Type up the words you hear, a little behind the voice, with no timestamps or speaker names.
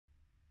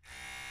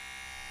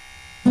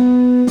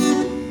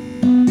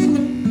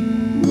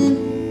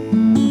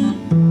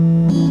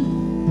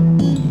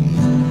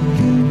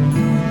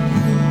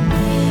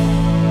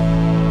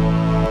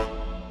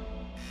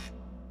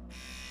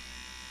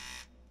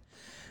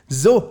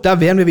So, da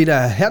wären wir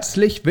wieder.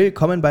 Herzlich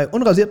willkommen bei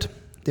Unrasiert,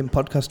 dem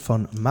Podcast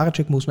von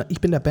Mareczek Musner.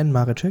 Ich bin der Ben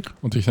Mareczek.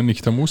 Und ich bin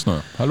nicht der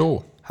Musner.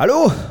 Hallo.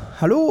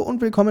 Hallo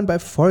und willkommen bei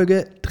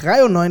Folge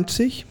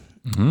 93.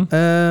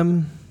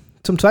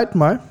 Zum zweiten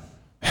Mal.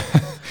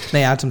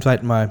 Zum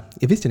zweiten Mal.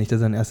 Ihr wisst ja nicht,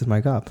 dass es ein erstes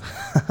Mal gab.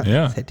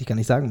 Ja. Das hätte ich gar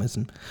nicht sagen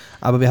müssen.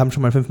 Aber wir haben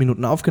schon mal 5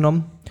 Minuten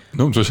aufgenommen.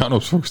 Nur um zu schauen,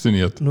 ob es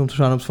funktioniert.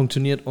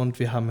 Und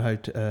wir haben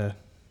halt,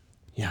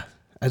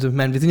 also ich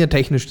meine, wir sind ja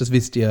technisch, das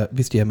wisst ihr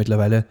ja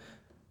mittlerweile,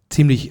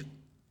 ziemlich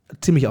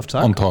auf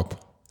Zack. On top.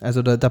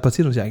 Also da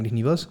passiert uns ja eigentlich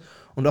nie was.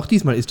 Und auch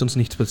diesmal ist uns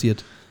nichts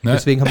passiert. Ne.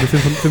 Deswegen haben wir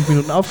 5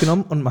 Minuten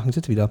aufgenommen und machen es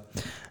jetzt wieder.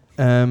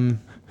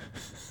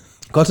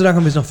 Gott sei Dank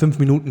haben wir es noch 5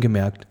 Minuten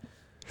gemerkt.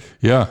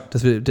 Ja.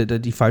 Dass wir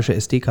die falsche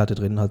SD-Karte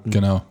drin hatten.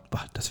 Genau.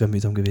 Boah, das wäre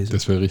mühsam gewesen.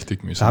 Das wäre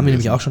richtig mühsam. Das haben wir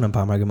nämlich auch schon ein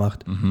paar Mal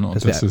gemacht.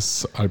 Und das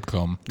ist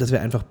Albtraum. Dass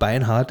wir einfach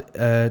beinhart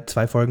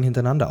 2 Folgen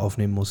hintereinander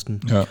aufnehmen mussten.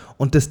 Ja.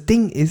 Und das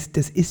Ding ist,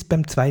 das ist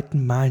beim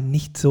zweiten Mal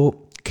nicht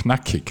so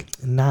knackig.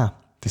 Na.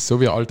 Das ist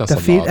so wie alter Da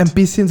Salat. fehlt ein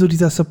bisschen so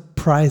dieser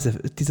Surprise,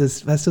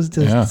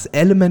 das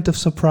Element of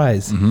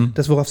Surprise,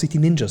 das worauf sich die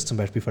Ninjas zum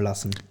Beispiel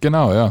verlassen.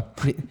 Genau, ja.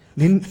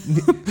 Ninjas,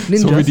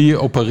 so wie die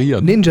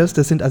operieren. Ninjas,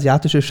 das sind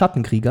asiatische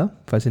Schattenkrieger,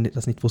 falls ihr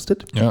das nicht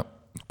wusstet. Ja,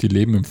 die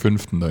leben im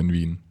 5. da in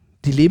Wien.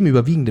 Die leben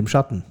überwiegend im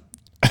Schatten.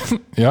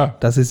 Ja.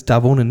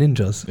 Da wohnen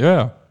Ninjas.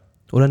 Ja.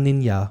 Oder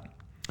Ninja.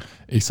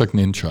 Ich sag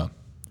Ninja.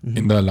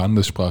 In der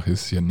Landessprache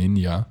ist es ja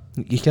Ninja.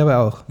 Ich glaube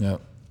auch. Ja.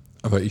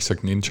 Aber ich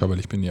sag Ninja, weil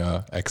ich bin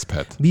ja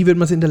Expat. Wie würde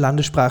man es in der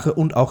Landessprache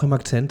und auch im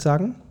Akzent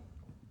sagen?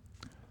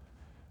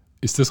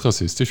 Ist das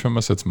rassistisch, wenn man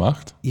es jetzt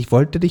macht? Ich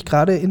wollte dich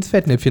gerade ins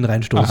Fettnäpfchen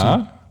reinstoßen.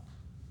 Aha.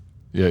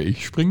 Ja,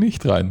 ich spring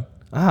nicht rein.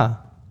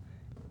 Aha.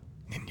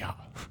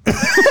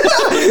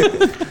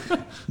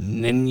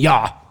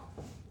 Ninja.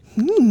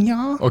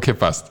 Ninja. Okay,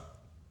 passt.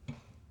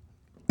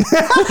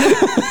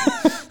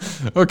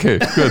 Okay,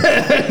 gut.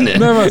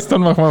 Na was,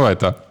 dann machen wir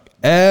weiter.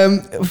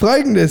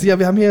 Folgendes, ja,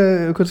 wir haben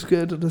hier kurz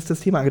das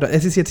Thema angedeutet.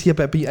 Es ist jetzt hier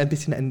bei ein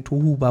bisschen ein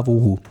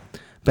Tohu-Bawohu.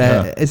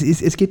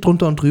 Es geht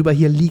drunter und drüber,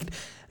 hier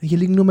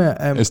liegen nur mehr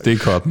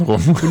SD-Karten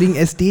rum. Hier liegen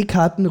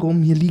SD-Karten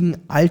rum, hier liegen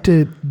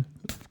alte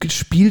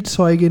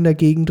Spielzeuge in der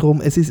Gegend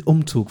rum. Es ist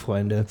Umzug,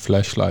 Freunde.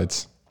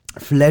 Flashlights.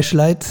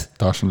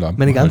 Taschenlampen.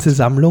 Meine ganze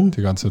Sammlung.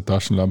 Die ganze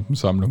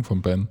Taschenlampensammlung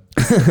von Ben.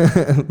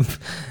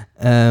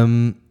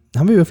 Haben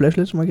wir über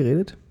Flashlights schon mal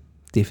geredet?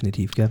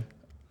 Definitiv, gell?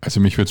 Also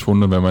mich würde es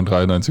wundern, wenn wir in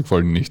 93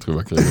 Folgen nicht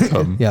drüber geredet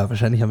haben. Ja,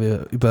 wahrscheinlich haben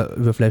wir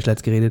über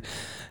Flashlights geredet.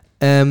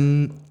 Das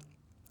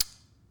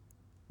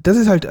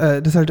ist halt,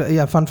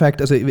 Fun Fact,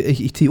 also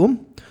ich ziehe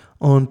um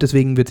und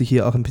deswegen wird sich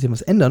hier auch ein bisschen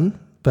was ändern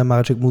bei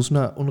Mareczek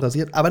Musner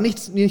unrasiert, aber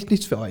nichts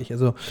für euch.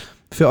 Also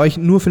für euch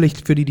nur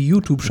vielleicht für die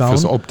YouTube schauen.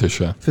 Fürs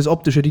Optische. Fürs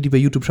Optische, die bei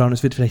YouTube schauen,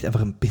 es wird vielleicht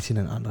einfach ein bisschen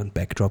einen anderen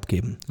Backdrop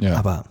geben. Ja.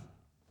 Aber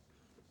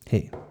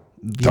hey.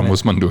 Da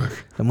muss man durch.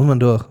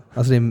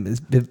 Außerdem,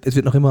 wir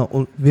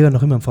werden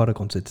noch immer im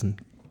Vordergrund sitzen.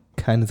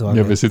 Keine Sorge.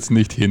 Ja, wir sitzen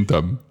nicht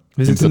hinter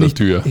der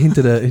Tür.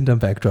 Hinterm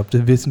Backdrop.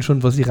 Wir wissen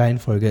schon, was die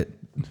Reihenfolge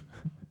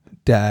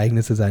der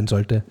Ereignisse sein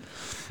sollte.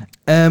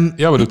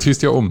 Ja, aber du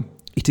ziehst ja um.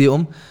 Ich ziehe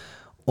um.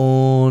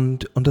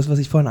 Und das, was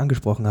ich vorhin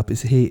angesprochen habe,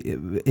 ist, hey,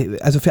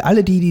 also für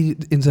alle die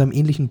in so einem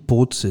ähnlichen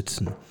Boot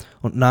sitzen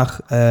und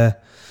nach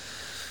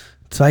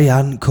 2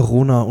 Jahren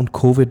Corona und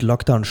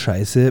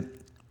Covid-Lockdown-Scheiße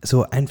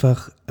so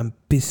einfach ein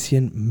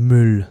bisschen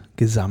Müll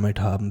gesammelt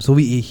haben, so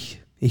wie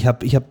ich. Ich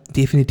hab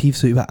definitiv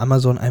so über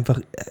Amazon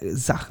einfach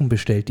Sachen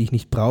bestellt, die ich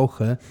nicht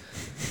brauche.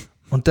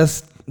 Und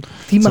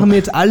die machen mir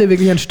jetzt alle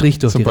wirklich einen Strich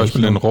durch die Rechnung. Zum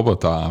Beispiel einen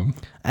Roboterarm.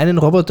 Einen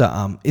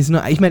Roboterarm. Ich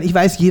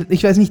weiß,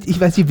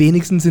 die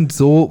wenigsten sind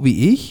so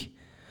wie ich.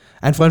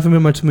 Ein Freund von mir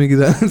hat mal zu mir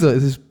gesagt, es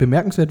ist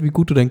bemerkenswert, wie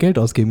gut du dein Geld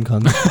ausgeben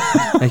kannst.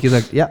 Da habe ich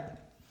gesagt, ja,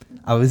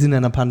 aber wir sind in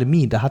einer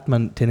Pandemie, da hat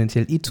man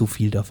tendenziell zu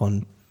viel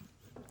davon.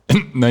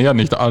 Naja,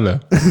 nicht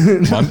alle.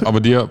 Aber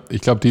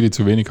ich glaube, die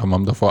zu wenig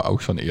haben davor auch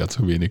schon eher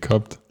zu wenig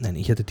gehabt. Nein,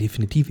 ich habe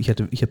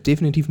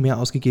definitiv mehr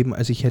ausgegeben,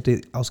 als ich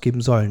hätte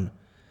ausgeben sollen.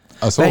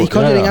 Ach so, weil ich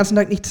konnte den ganzen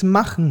Tag nichts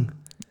machen.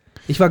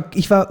 Ich war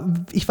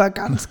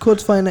ganz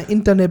kurz vor einer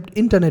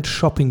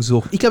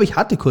Internet-Shoppingsucht. Ich glaube, ich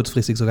hatte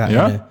kurzfristig sogar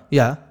eine.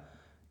 Ja,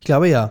 ich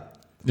glaube ja.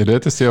 Ja, du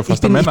hättest dir ja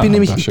fast eine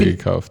Männerhandtasche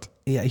gekauft.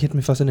 Ja, ich hätte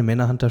mir fast eine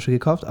Männerhandtasche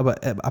gekauft,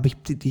 aber ich habe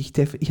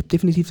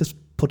definitiv das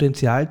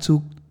Potenzial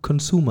zu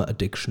Consumer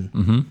Addiction.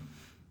 Mhm.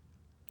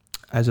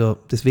 Also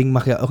deswegen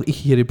mache ja auch ich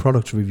hier die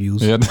Product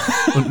Reviews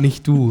und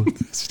nicht du.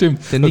 Das stimmt.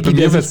 Der Niki,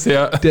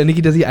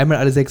 der sich einmal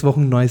alle 6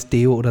 Wochen ein neues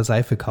Deo oder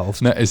Seife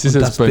kauft. Na, es ist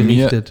jetzt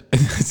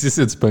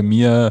bei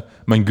mir,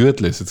 mein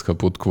Gürtel ist jetzt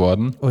kaputt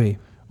geworden. Ui.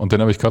 Und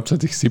den habe ich gehabt,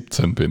 seit ich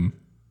 17 bin.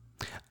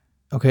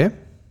 Okay.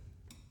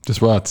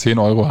 Das war 10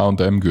 €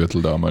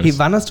 H&M-Gürtel damals. Hey,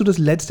 wann hast du das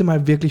letzte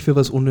Mal wirklich für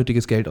was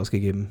unnötiges Geld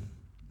ausgegeben?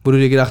 Wo du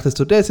dir gedacht hast,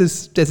 so, das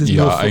ist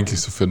ja, nur eigentlich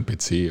so für einen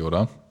PC,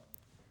 oder?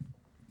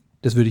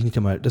 Das würde ich nicht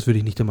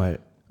einmal.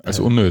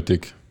 Also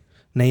unnötig.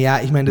 Naja,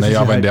 ich meine,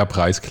 aber in der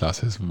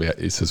Preisklasse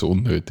ist es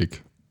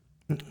unnötig.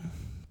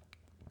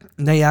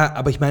 Naja,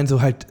 aber ich meine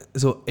so halt,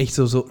 so echt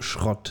so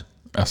Schrott.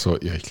 Ach so,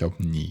 ja, ich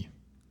glaube nie.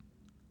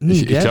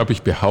 Ich glaube,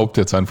 ich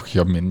behaupte jetzt einfach, ich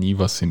habe mir nie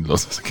was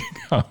Sinnloses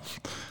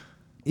gekauft.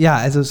 Ja,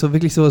 also so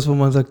wirklich sowas, wo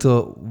man sagt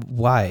so,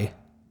 why?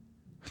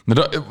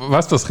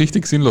 Was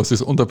richtig sinnlos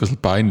ist und ein bisschen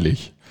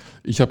peinlich.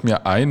 Ich habe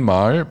mir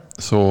einmal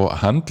so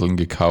Hanteln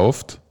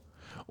gekauft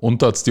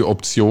und da hat es die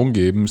Option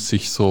gegeben,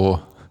 sich so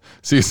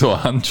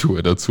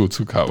Handschuhe dazu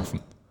zu kaufen.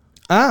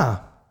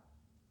 Ah.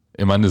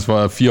 Ich meine, das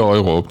war eine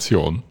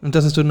 4-Euro-Option. Und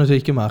das hast du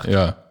natürlich gemacht.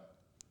 Ja.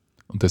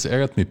 Und das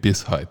ärgert mich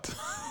bis heute,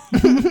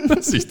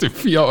 dass ich die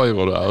 4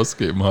 Euro da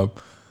ausgegeben habe.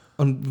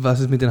 Und was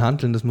ist mit den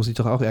Hanteln? Das muss ich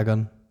doch auch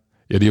ärgern.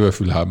 Ja, die aber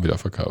viel haben wieder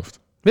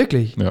verkauft.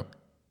 Wirklich? Ja.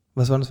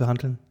 Was waren das für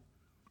Hanteln?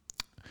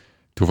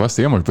 Du warst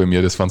ja mal bei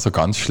mir, das waren so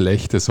ganz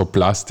schlechte, so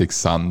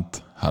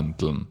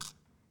Plastik-Sand-Hanteln.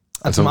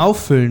 Also, zum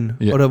Auffüllen?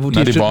 Ja, oder wo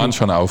die waren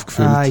schon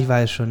aufgefüllt. Ah, ich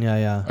weiß schon,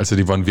 ja. Also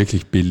die waren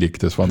wirklich billig,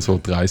 das waren so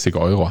 30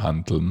 Euro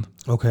Hanteln.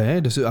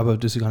 Okay, aber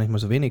das ist gar nicht mal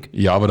so wenig.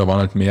 Ja, aber da waren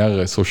halt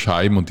mehrere so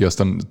Scheiben und die hast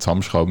dann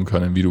zusammenschrauben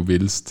können, wie du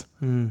willst.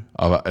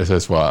 Aber also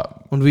es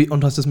war... Und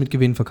hast du das mit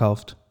Gewinn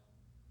verkauft?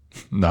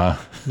 Nein.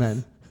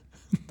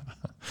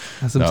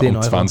 Hast du um 10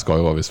 Euro? 20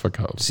 Euro habe ich es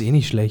verkauft. Das ist eh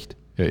nicht schlecht.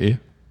 Ja, eh.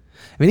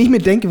 Wenn ich mir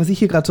denke, was ich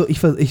hier gerade so, ich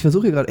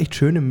versuche hier gerade echt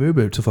schöne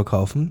Möbel zu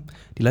verkaufen,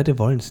 die Leute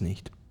wollen es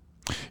nicht.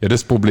 Ja,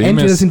 das Problem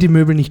Entweder ist... sind die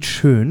Möbel nicht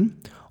schön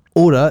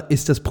oder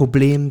ist das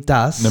Problem,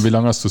 dass... Na, wie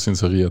lange hast du es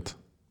inseriert?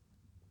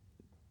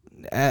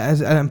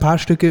 Also ein paar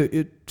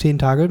Stücke, 10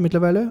 Tage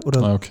mittlerweile.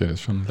 Oder, Okay, das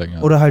ist schon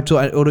länger. Oder halt so,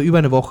 oder über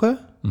eine Woche,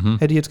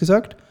 hätte ich jetzt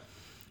gesagt.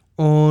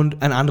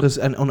 Und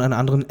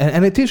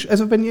einen Tisch,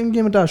 also wenn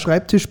irgendjemand da,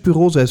 Schreibtisch,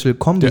 Bürosessel,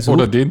 Kombi sucht,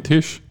 oder den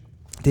Tisch.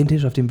 Den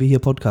Tisch, auf dem wir hier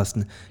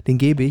podcasten, den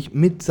gebe ich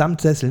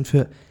mitsamt Sesseln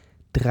für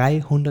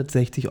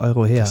 360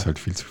 Euro her. Das ist halt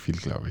viel zu viel,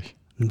 glaube ich.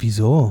 Und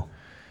wieso?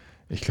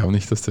 Ich glaube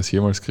nicht, dass du das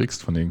jemals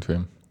kriegst von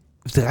irgendwem.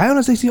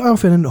 360 Euro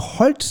für einen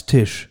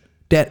Holztisch,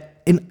 der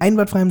in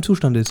einwandfreiem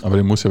Zustand ist. Aber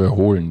den muss ja wer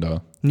holen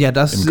da. Ja,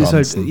 das ist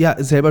Ganzen.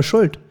 halt, selber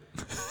schuld.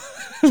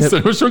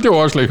 Selber schuld, der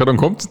Arschlöcher, dann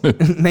kommt es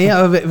nicht.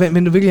 Naja, aber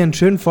wenn du wirklich einen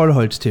schönen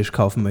Vollholztisch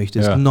kaufen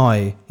möchtest,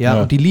 neu,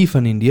 und die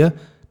liefern ihn dir,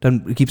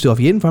 dann gibst du auf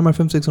jeden Fall mal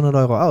 500-600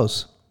 Euro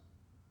aus.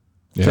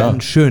 Für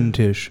einen schönen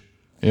Tisch.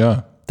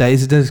 Ja. Da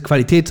ist das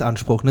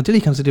Qualitätsanspruch.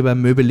 Natürlich kannst du dir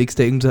beim Möbelix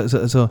da irgend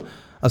so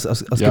aus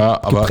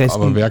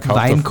gepressten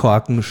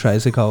Weinkorken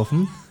Scheiße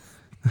kaufen.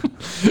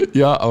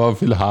 Ja, aber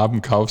viel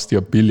haben, kaufst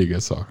ja billige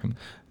Sachen.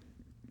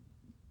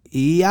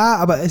 Ja,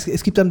 aber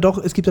es gibt dann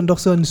doch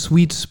so einen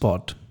Sweet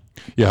Spot.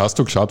 Ja, hast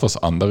du geschaut, was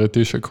andere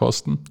Tische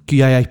kosten?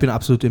 Ja, ich bin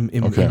absolut im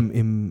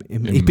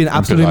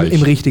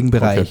richtigen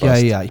Bereich.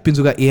 Okay, ja. Ich bin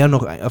sogar eher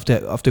noch auf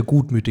der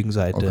gutmütigen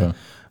Seite. Okay.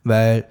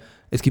 Weil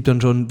es gibt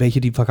dann schon welche,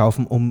 die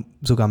verkaufen um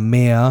sogar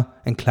mehr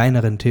einen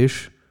kleineren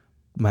Tisch,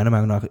 meiner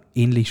Meinung nach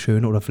ähnlich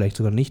schön oder vielleicht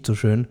sogar nicht so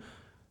schön,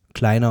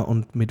 kleiner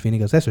und mit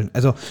weniger Sesseln.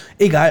 Also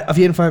egal, auf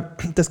jeden Fall,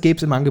 das gäbe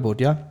es im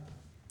Angebot, ja.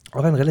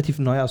 Auch ein relativ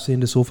neu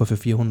aussehendes Sofa für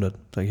 400,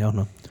 sage ich auch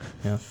noch.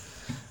 Ja.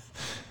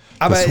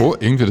 Aber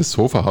irgendwie das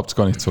Sofa habt ihr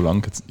gar nicht so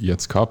lange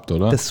jetzt gehabt,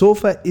 oder? Das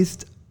Sofa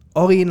ist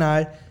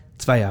original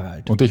 2 Jahre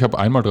alt. Und ich habe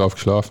einmal drauf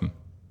geschlafen.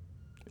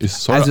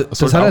 Das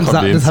hat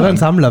einen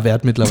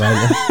Sammlerwert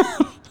mittlerweile.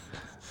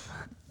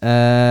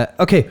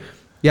 Okay.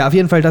 Ja, auf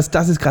jeden Fall, das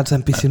ist gerade so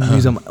ein bisschen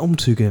mühsam.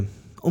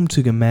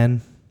 Umzüge,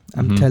 man.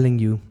 I'm telling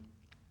you.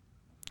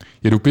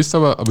 Ja, du bist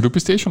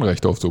eh schon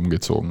recht oft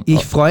umgezogen.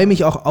 Ich freue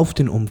mich auch auf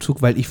den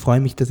Umzug, weil ich freue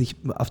mich, dass ich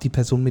auf die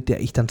Person, mit der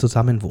ich dann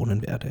zusammen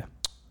wohnen werde.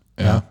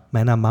 Ja.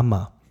 Meiner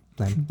Mama.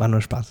 Nein, war nur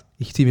Spaß.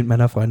 Ich ziehe mit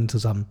meiner Freundin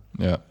zusammen.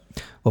 Ja.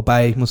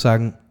 Wobei, ich muss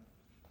sagen,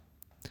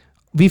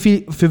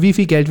 für wie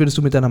viel Geld würdest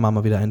du mit deiner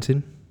Mama wieder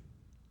einziehen?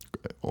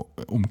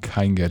 Um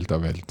kein Geld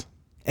der Welt.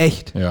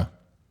 Echt? Ja.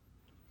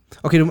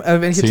 Okay,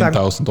 wenn ich jetzt sage...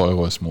 10.000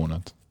 Euro im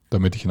Monat,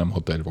 damit ich in einem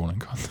Hotel wohnen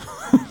kann.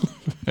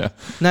 Ja.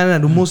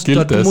 Nein, du musst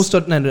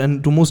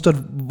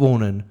dort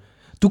wohnen.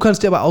 Du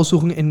kannst dir aber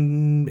aussuchen,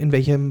 in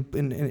welchem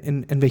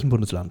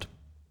Bundesland.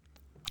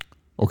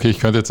 Okay, ich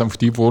könnte jetzt einfach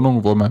die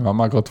Wohnung, wo meine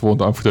Mama gerade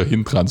wohnt, einfach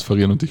dahin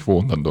transferieren und ich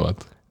wohne dann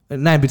dort.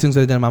 Nein,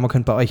 beziehungsweise deine Mama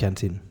könnte bei euch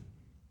einziehen.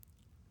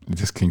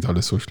 Das klingt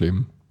alles so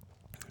schlimm.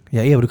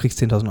 Ja, aber du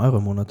kriegst 10.000 Euro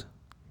im Monat.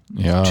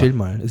 Ja. Chill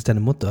mal, ist deine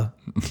Mutter.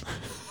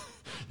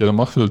 Ja, dann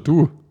mach halt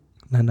du.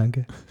 Nein,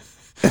 danke.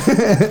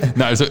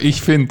 Na, also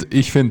ich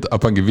finde,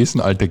 ab einem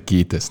gewissen Alter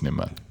geht es nicht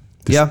mehr.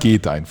 Das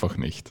geht einfach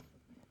nicht.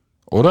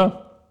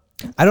 Oder?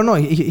 I don't know,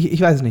 ich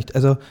weiß es nicht.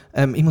 Also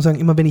ich muss sagen,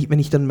 immer wenn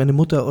ich dann meine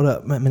Mutter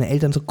oder meine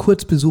Eltern so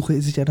kurz besuche,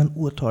 ist es ja dann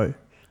urtoll.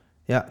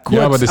 Ja, kurz,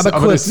 ja, aber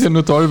das ist ja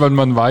nur toll, weil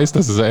man weiß,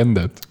 dass es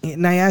endet.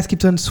 Naja, es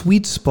gibt so einen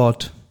Sweet Spot.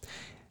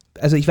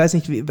 Also ich weiß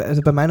nicht,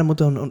 also bei meiner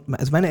Mutter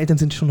also meine Eltern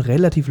sind schon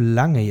relativ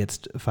lange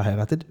jetzt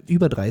verheiratet,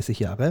 über 30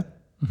 Jahre.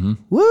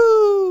 Woo!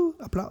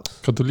 Applaus.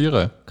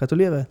 Gratuliere.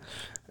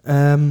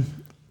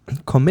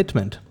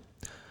 Commitment.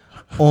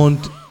 Und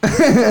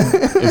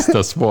ist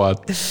das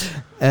Wort.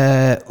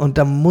 Und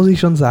da muss ich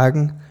schon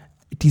sagen,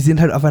 die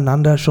sind halt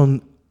aufeinander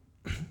schon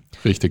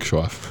richtig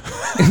scharf.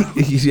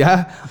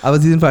 Ja, aber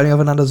sie sind vor allem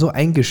aufeinander so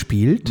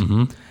eingespielt,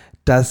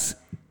 dass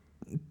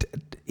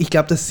ich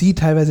glaube, dass sie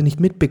teilweise nicht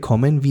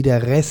mitbekommen, wie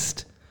der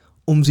Rest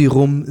um sie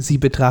rum sie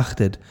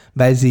betrachtet,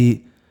 weil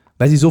sie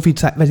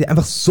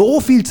einfach so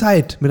viel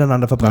Zeit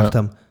miteinander verbracht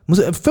haben. Muss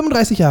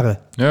 35 Jahre.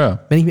 Ja.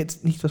 Wenn ich mir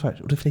jetzt nicht was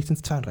falsch, oder vielleicht sind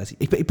es 32.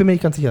 Ich bin mir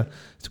nicht ganz sicher.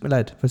 Es tut mir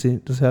leid, falls ihr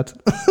das hört.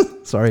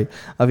 Sorry.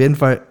 Auf jeden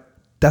Fall,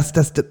 das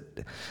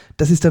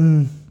ist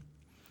dann,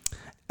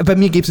 bei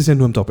mir gibt es ja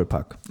nur im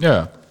Doppelpack.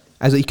 Ja.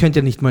 Also ich könnte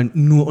ja nicht mal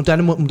nur, und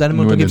deine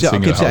Mutter gibt es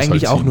ja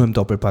eigentlich auch nur im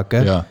Doppelpack,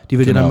 gell? Ja, die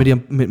will genau. ja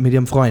dann mit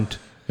ihrem Freund.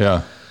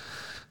 Ja.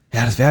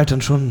 Ja, das wäre halt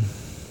dann schon...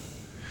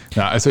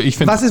 Ja, also ich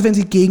finde... Was ist, wenn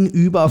sie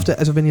gegenüber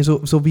also wenn ihr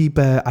so wie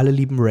bei Alle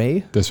lieben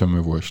Ray? Das wäre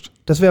mir wurscht.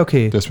 Das wäre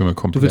okay. Das wäre mir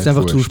komplett Du willst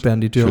einfach wurscht.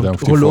 zusperren, die Tür. Ich würde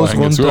einfach Hol die los,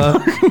 Vorhänge runter.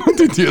 und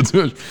die Tür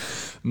zu.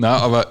 Na,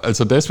 aber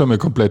also das wäre mir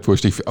komplett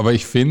wurscht. Aber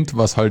ich finde,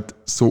 was halt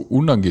so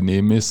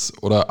unangenehm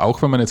ist, oder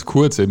auch wenn man jetzt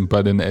kurz eben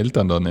bei den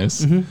Eltern dann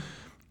ist,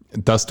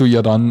 dass du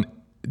ja dann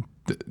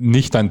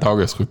nicht deinen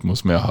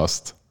Tagesrhythmus mehr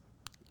hast.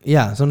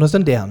 Ja, sondern das ist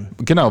dann deren.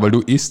 Genau, weil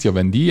du isst ja,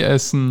 wenn die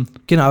essen.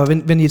 Genau, aber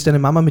wenn jetzt deine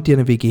Mama mit dir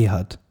eine WG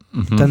hat,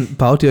 dann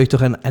baut ihr euch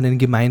doch einen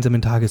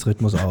gemeinsamen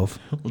Tagesrhythmus auf.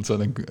 Und so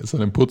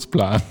einen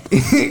Putzplan.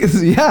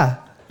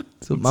 Ja.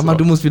 So, Mama,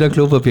 du musst wieder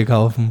Klopapier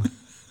kaufen.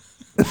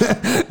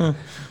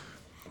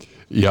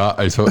 Ja,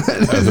 also ist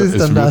es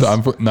dann wird das.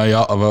 einfach,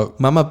 naja, aber...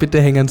 Mama, bitte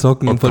hängen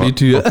Socken vor die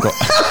Tür. Oh Gott.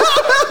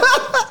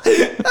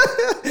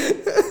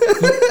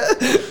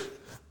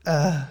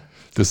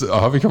 Das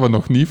habe ich aber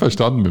noch nie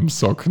verstanden mit dem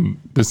Socken.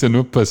 Das ist ja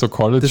nur bei so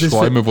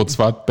College-Räumen, wo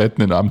 2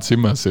 Betten in einem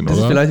Zimmer sind, Das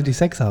oder? ist für Leute, die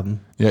Sex haben.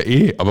 Ja,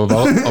 aber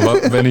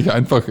wenn ich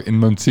einfach in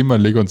meinem Zimmer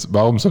liege, und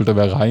warum sollte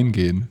wer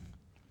reingehen?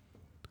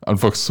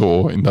 Einfach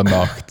so in der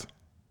Nacht.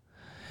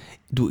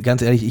 Du,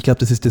 ganz ehrlich, ich glaube,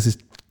 das ist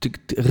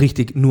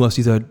richtig nur aus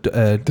dieser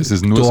Das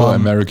ist nur so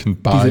American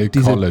Pie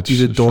College.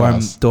 Diese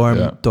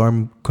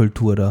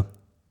Dorm-Kultur da.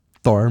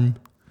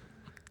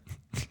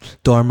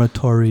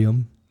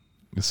 Dormatorium.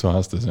 So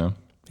heißt das, ja.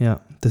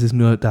 Ja, das ist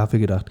nur dafür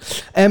gedacht.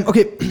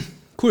 Okay,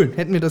 cool,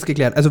 hätten wir das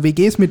geklärt. Also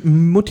WGs mit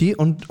Mutti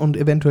und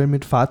eventuell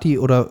mit Vati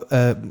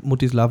oder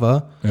Muttis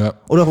Lover. Ja.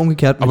 Oder auch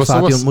umgekehrt mit Aber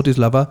Vati und Muttis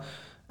Lover.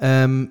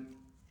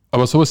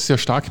 Aber sowas ist ja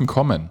stark im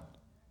Kommen.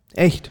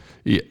 Echt?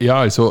 Ja,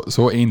 also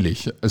so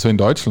ähnlich. Also in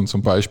Deutschland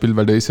zum Beispiel,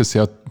 weil da ist es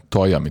sehr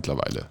teuer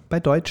mittlerweile. Bei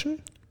Deutschen?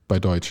 Bei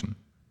Deutschen.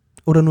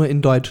 Oder nur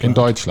in Deutschland? In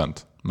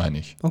Deutschland, meine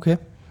ich. Okay.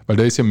 Weil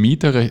da ist ja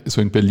Miete, so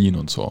in Berlin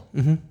und so.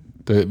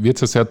 Da wird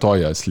es ja sehr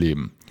teuer als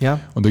Leben. Ja.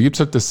 Und da gibt es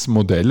halt das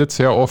Modell jetzt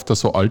sehr oft, dass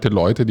so alte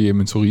Leute, die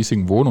eben in so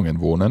riesigen Wohnungen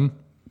wohnen,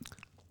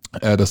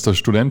 dass da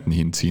Studenten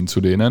hinziehen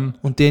zu denen.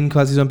 Und denen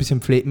quasi so ein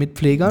bisschen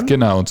mitpflegern?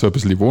 Genau, und so ein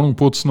bisschen die Wohnung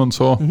putzen und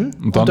so.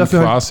 Und dann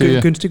dafür quasi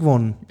halt günstig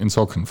wohnen. in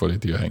Socken vor die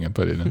Tür hängen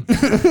bei denen.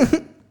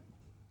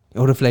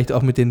 Oder vielleicht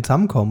auch mit denen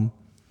zusammenkommen.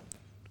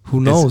 Who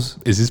knows?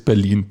 Es ist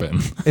Berlin,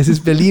 Ben. Es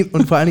ist Berlin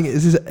und vor allen Dingen,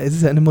 es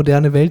ist eine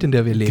moderne Welt, in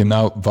der wir leben.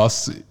 Genau,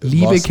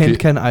 Liebe kennt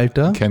kein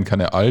Alter. Kennt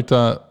keine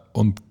Alter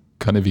und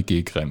keine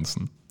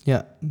WG-Grenzen.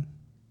 Ja,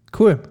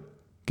 cool.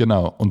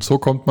 Genau, und so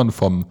kommt man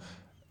von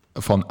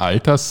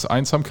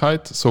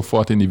Alterseinsamkeit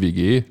sofort in die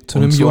WG zu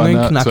einem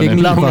jungen, knackigen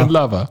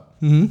Lover.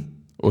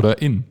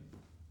 Oder in.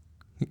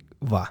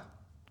 Wow.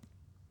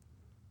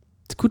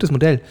 Das ist ein gutes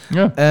Modell.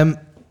 Ja.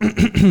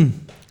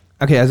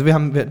 Okay, also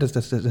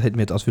das hätten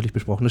wir jetzt ausführlich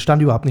besprochen. Das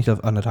stand überhaupt nicht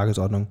an der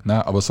Tagesordnung.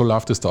 Na, aber so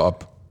läuft es da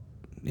ab.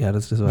 Ja,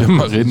 das war.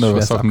 Wir reden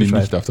über Sachen, die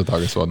nicht auf der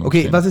Tagesordnung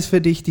Okay, stehen. was ist für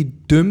dich die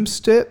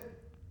dümmste,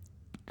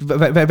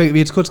 weil wir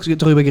jetzt kurz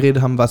darüber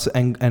geredet haben, was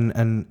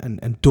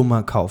ein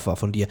dummer Kauf war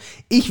von dir.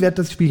 Ich werde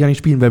das Spiel gar nicht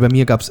spielen, weil bei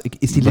mir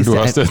ist die Liste... Du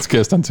hast jetzt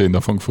gestern 10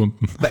 davon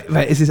gefunden.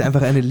 Weil es ist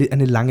einfach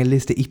eine lange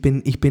Liste. Ich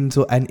bin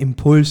so ein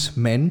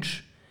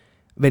Impulsmensch.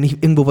 Wenn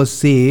ich irgendwo was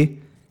sehe,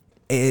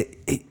 ich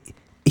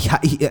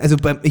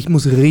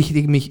muss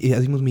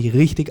mich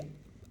richtig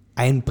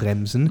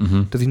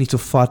einbremsen, dass ich nicht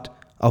sofort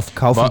auf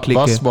Kaufen klicke.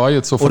 Was war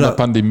jetzt so von der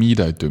Pandemie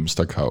dein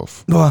dümmster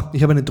Kauf?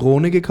 Ich habe eine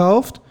Drohne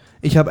gekauft.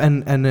 Ich habe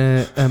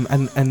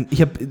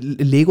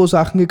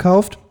Lego-Sachen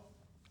gekauft.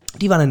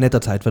 Die waren ein netter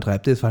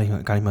Zeitvertreib. Das fand ich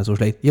gar nicht mal so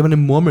schlecht. Ich habe eine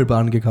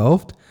Murmelbahn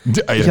gekauft.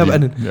 Ich habe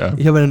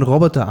einen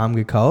Roboterarm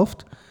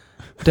gekauft.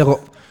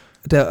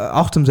 Der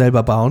auch zum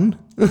selber bauen.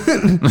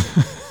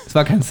 Es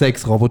war kein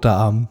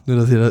Sex-Roboterarm.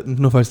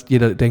 Nur falls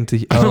jeder denkt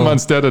sich, Du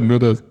meinst der denn nur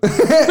das?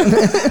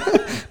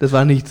 Das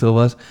war nicht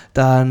sowas.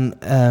 Dann,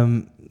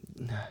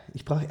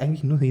 ich brauche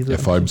eigentlich nur hier so... Ja,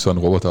 vor allem so einen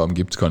Roboterarm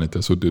gibt es gar nicht,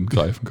 der so dünn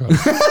greifen kann.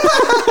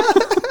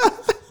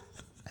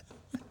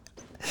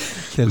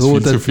 Der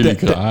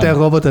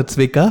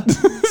Roboter-Zwicker. Das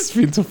ist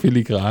viel zu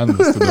filigran,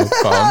 was du da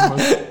bauen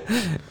musst.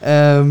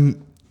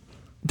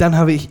 Dann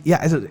habe ich,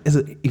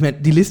 ich meine,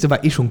 die Liste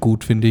war schon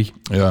gut, finde ich.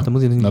 Ja, da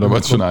war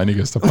jetzt schon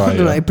einiges dabei.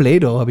 Ja.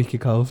 Play-Doh habe ich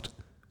gekauft.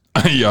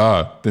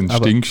 Ja, den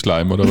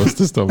Stinkschleim oder was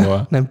das da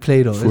war. Nein,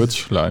 Play-Doh.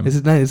 Furzschleim. Es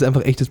ist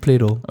einfach echtes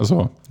Play-Doh. Ach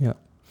so. Ja.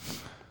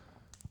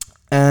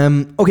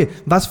 Okay,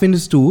 was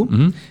findest du,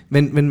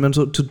 wenn man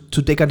so zu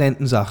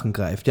dekadenten Sachen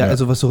greift? Ja,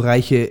 also was so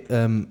reiche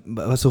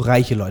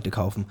Leute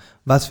kaufen.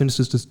 Was findest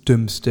du ist das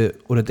Dümmste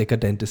oder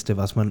Dekadenteste,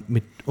 was man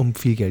um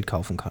viel Geld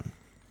kaufen kann?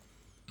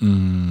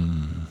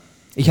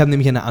 Ich habe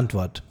nämlich eine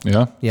Antwort.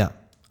 Ja? Ja,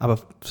 aber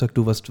sag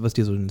du, was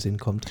dir so in den Sinn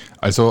kommt.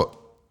 Also,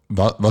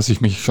 was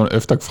ich mich schon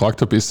öfter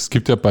gefragt habe, ist, es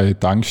gibt ja bei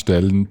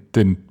Tankstellen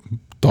den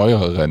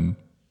teureren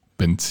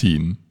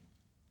Benzin.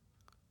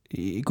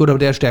 Gut, aber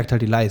der stärkt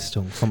halt die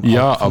Leistung vom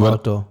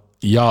Auto.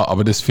 Ja,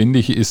 aber das finde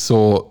ich ist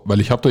so,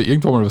 weil ich habe da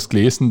irgendwo mal was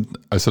gelesen,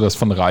 also das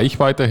von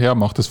Reichweite her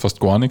macht das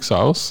fast gar nichts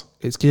aus.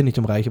 Es geht ja nicht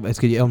um Reichweite, es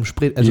geht eher um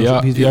Sprit, also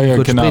ja, wie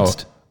genau.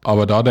 spritzt.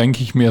 Aber da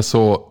denke ich mir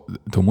so,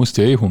 du musst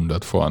ja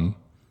 100 fahren.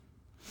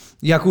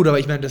 Ja gut, aber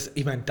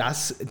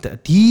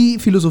die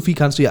Philosophie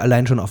kannst du ja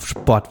allein schon auf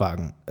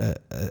Sportwagen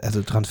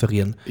also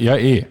transferieren. Ja,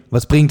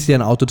 Was bringt es dir,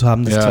 ein Auto zu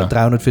haben, das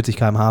 340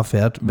 km/h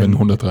fährt? Wenn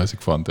 130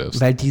 fahren darfst.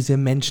 Weil diese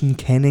Menschen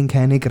kennen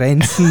keine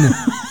Grenzen.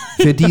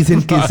 Für die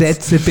sind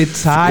Gesetze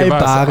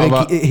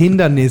bezahlbare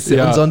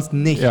Hindernisse und sonst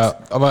nichts. Ja,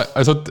 aber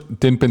also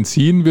den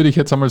Benzin würde ich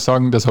jetzt einmal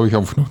sagen, das habe ich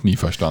auch noch nie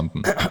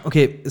verstanden.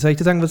 Okay, soll ich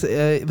dir sagen, was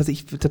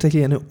ich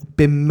tatsächlich eine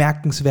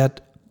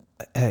bemerkenswert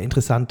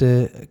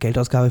interessante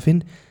Geldausgabe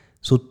finde?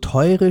 So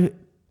teure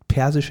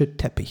persische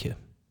Teppiche.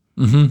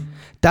 Mhm.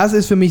 Das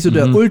ist für mich so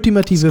der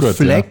ultimative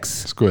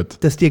Flex,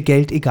 dass dir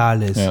Geld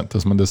egal ist. Ja,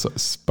 dass man das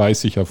bei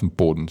sich auf den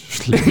Boden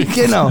schlägt.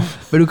 Genau,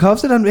 weil du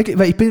kaufst dir dann wirklich,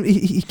 weil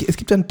es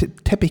gibt ein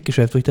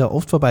Teppichgeschäft, wo ich da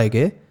oft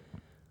vorbeigehe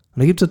und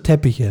da gibt es so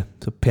Teppiche,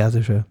 so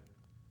persische.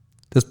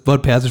 Das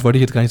Wort persisch wollte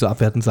ich jetzt gar nicht so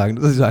abwertend sagen,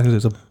 das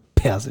ist so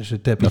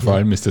persische Teppiche. Na, vor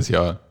allem ist das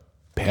ja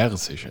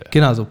persische.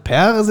 Genau, so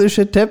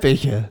persische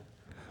Teppiche.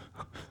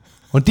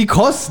 Und die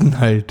kosten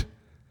halt.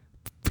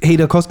 Hey,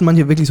 da kosten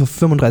manche wirklich so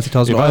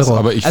 35.000 Euro.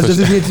 Aber also das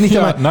ist jetzt nicht,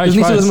 das ist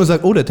nicht so, dass man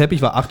sagt, oh, der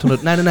Teppich war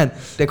 800. Nein.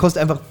 Der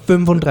kostet einfach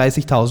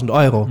 35.000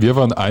 Euro. Wir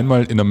waren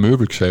einmal in einem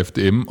Möbelgeschäft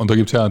eben und da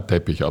gibt es ja eine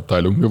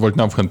Teppichabteilung. Wir wollten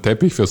einfach einen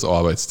Teppich fürs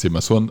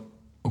Arbeitszimmer. So ein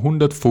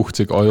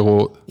 150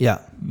 Euro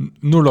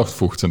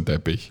 0815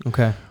 Teppich.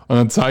 Okay. Und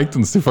dann zeigt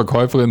uns die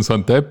Verkäuferin so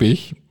einen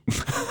Teppich.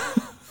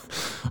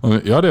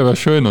 Und ja, der war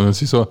schön. Und dann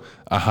sie so,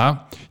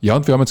 aha, ja,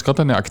 und wir haben jetzt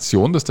gerade eine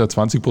Aktion, dass der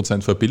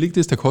 20% verbilligt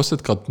ist. Der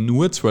kostet gerade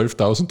nur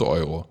 12.000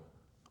 Euro.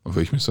 Und wo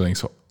ich mir so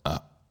denke,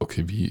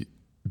 okay,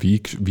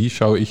 wie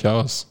schaue ich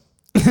aus?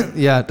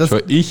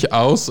 Schaue ich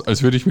aus,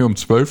 als würde ich mir um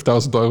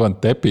 12.000 Euro einen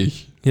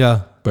Teppich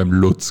beim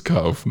Lutz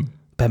kaufen.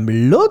 Beim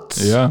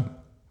Lutz? Ja.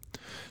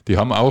 Die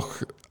haben auch,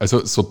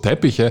 also so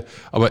Teppiche,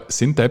 aber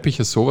sind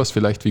Teppiche sowas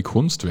vielleicht wie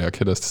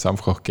Kunstwerke, dass das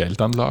einfach auch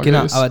Geldanlage ist?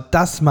 Genau, aber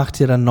das macht es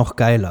ja dann noch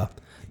geiler,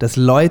 dass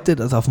Leute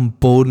das auf den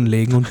Boden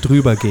legen und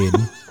drüber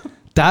gehen.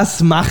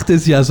 Das macht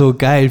es ja so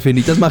geil,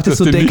 finde ich. Das macht es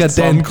so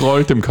dekadent.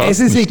 Im Kasten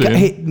es ist egal.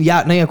 stehen.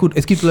 Hey, gut,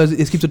 es gibt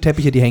so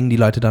Teppiche, die hängen die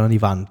Leute dann an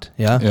die Wand.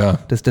 Ja.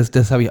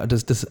 Das habe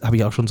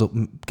ich auch schon so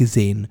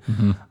gesehen.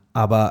 Mhm.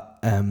 Aber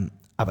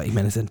ich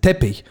meine, es ist ein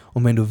Teppich.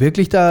 Und wenn du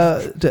wirklich der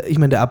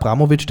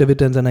Abramowitsch, der wird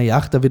da in seiner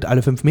Yacht, da wird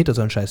alle 5 Meter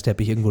so ein scheiß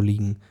Teppich irgendwo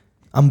liegen.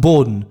 Am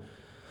Boden.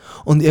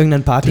 Und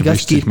irgendein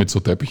Partygast geht mit so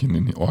Teppichen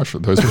in die Arsch.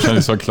 Da ist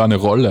wahrscheinlich so eine kleine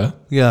Rolle,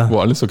 wo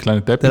alle so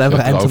kleine Teppiche draufhängen.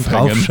 Da einfach einen zum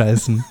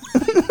Draufscheißen.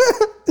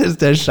 Das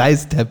ist der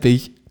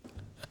Scheißteppich.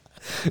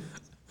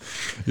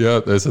 Ja,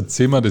 da ist ein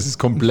Zimmer, das ist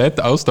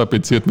komplett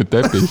austapeziert mit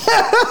Teppich.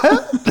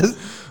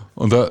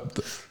 Und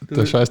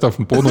der scheißt auf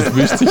den Boden und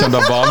wischt sich an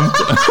der Wand,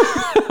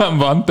 am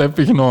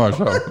Wandteppich noch.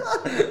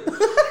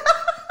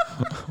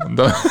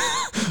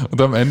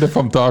 Und am Ende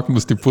vom Tag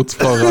muss die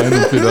Putzfrau rein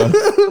und wieder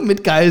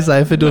mit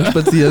Geilseife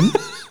durchspazieren.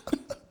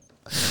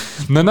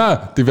 Nein,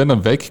 die werden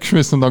dann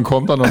weggeschmissen und dann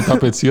kommt dann und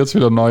tapeziert es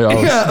wieder neu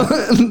aus.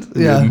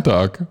 Jeden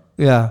Tag.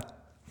 Ja.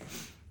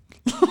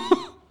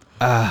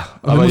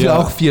 Und muss ja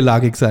auch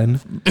vierlagig sein.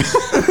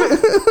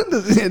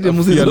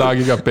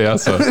 Vierlagiger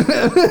Perser.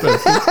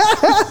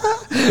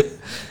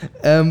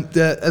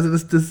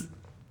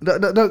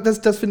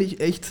 Das finde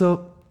ich echt so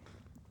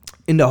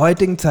in der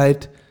heutigen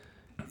Zeit.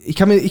 Ich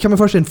kann mir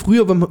vorstellen,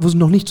 früher, wo es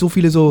noch nicht so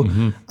viele so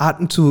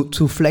Arten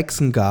zu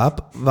flexen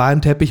gab, war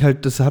ein Teppich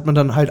halt, das hat man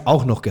dann halt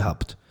auch noch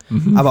gehabt.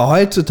 Mhm. Aber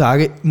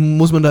heutzutage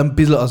muss man da ein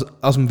bisschen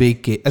aus dem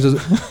Weg gehen. Also,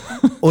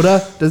 oder?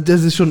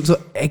 Das ist schon so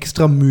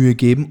extra Mühe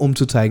geben, um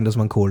zu zeigen, dass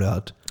man Kohle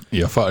hat.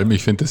 Ja, vor allem,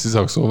 ich finde, das ist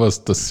auch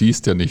sowas, das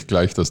siehst ja nicht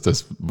gleich, dass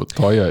das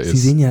teuer ist. Sie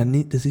sehen ja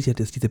nicht, das ist ja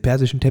diese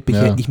persischen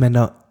Teppiche. Ja. Ich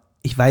meine,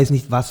 ich weiß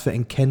nicht, was für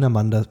ein Kenner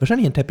man das,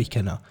 wahrscheinlich ein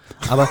Teppichkenner,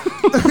 aber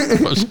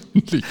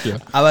wahrscheinlich, ja.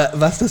 Aber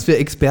was das für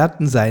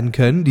Experten sein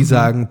können, die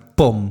sagen,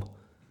 bumm,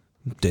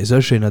 der ist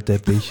ein schöner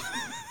Teppich.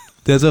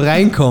 Der so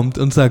reinkommt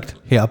und sagt,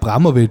 Herr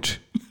Abramowitsch.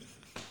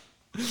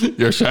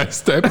 Ja,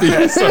 scheiß Teppich,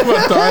 ist aber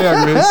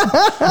teuer gewesen.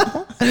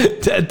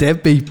 Der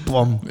Teppich,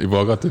 bumm. Ich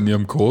war gerade in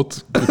ihrem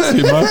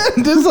Zimmer.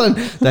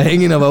 Da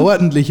hängen aber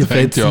ordentliche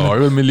Fetzen. Ja,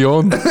 halbe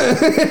Million.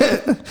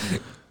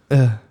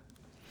 Ja,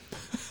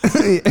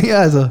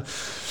 also.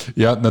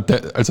 Ja,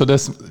 also da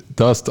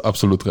hast du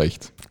absolut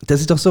recht.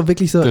 Das ist doch so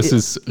wirklich so. Das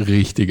ist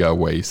richtiger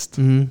Waste.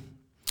 Mhm.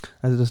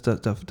 Also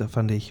da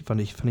fand ich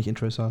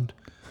interessant.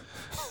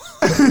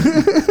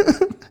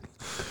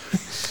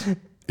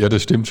 Ja,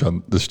 das stimmt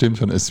schon. Es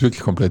ist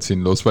wirklich komplett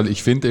sinnlos, weil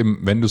ich finde eben,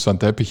 wenn du so einen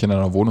Teppich in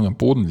einer Wohnung am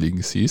Boden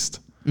liegen siehst,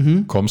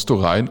 kommst du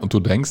rein und du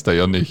denkst da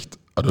ja nicht,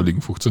 da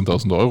liegen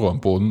 15.000 Euro am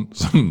Boden,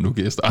 sondern du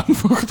gehst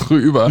einfach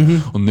drüber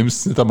und nimmst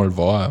es nicht einmal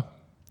wahr,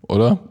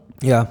 oder?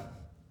 Ja.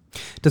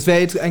 Das wäre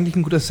jetzt eigentlich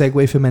ein guter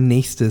Segway für mein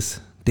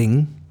nächstes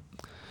Ding.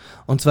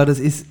 Und zwar, das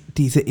ist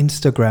diese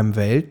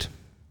Instagram-Welt.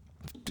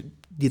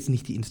 Jetzt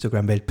nicht die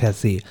Instagram-Welt per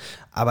se,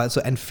 aber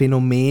so ein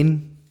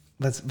Phänomen,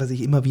 was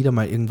ich immer wieder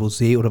mal irgendwo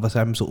sehe oder was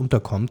einem so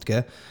unterkommt,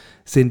 gell,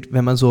 sind,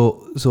 wenn man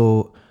so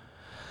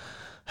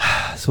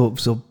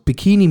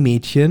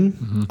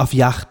Bikini-Mädchen auf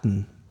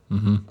Yachten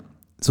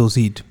so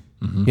sieht.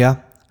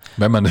 Ja.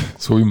 Wenn man,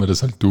 so wie man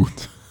das halt tut.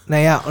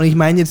 Naja, und ich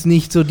meine jetzt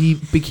nicht so die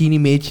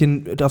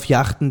Bikini-Mädchen auf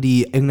Yachten,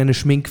 die irgendeine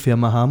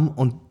Schminkfirma haben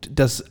und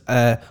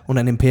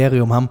ein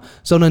Imperium haben,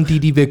 sondern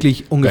die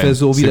wirklich ungefähr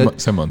so wieder.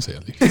 Seien wir uns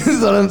ehrlich.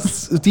 Sondern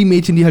die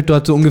Mädchen, die halt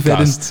dort so ungefähr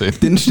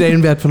den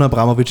Stellenwert von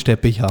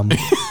Abramowitsch-Teppich haben.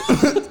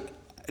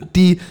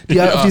 die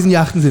halt auf diesen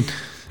Yachten sind.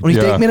 Und ich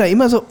denke mir da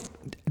immer so,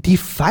 die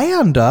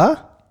feiern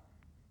da,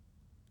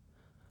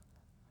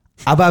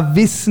 aber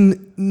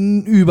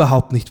wissen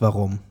überhaupt nicht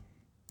warum.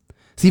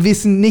 Sie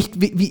wissen nicht,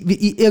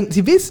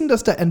 sie wissen,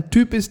 dass da ein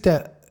Typ ist,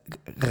 der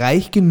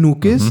reich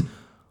genug ist,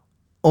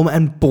 um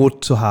ein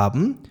Boot zu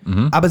haben,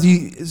 aber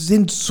sie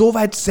sind so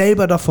weit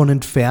selber davon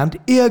entfernt,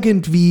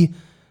 irgendwie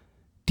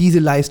diese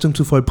Leistung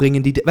zu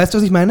vollbringen. Weißt du,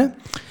 was ich meine?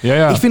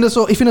 Ja. Ich finde das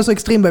so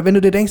extrem, weil wenn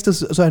du dir denkst, dass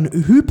so ein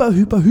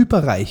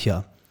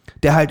hyperreicher,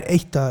 der halt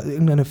echt da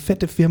irgendeine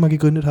fette Firma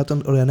gegründet hat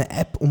oder eine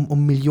App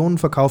um Millionen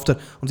verkauft hat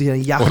und sich eine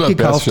Yacht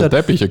gekauft hat. Oder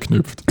Teppiche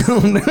knüpft.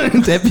 Und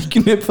einen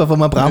Teppichknüpfer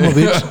von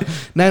Abramowitsch. Ja.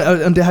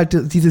 Nein, und der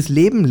halt dieses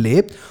Leben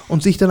lebt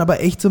und sich dann aber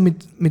echt so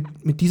mit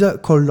dieser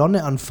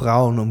Kolonne an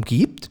Frauen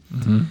umgibt,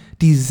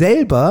 die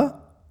selber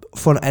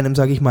von einem,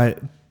 sage ich mal,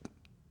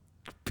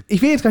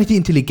 ich will jetzt gar nicht die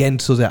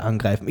Intelligenz so sehr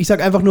angreifen. Ich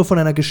sage einfach nur von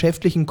einer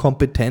geschäftlichen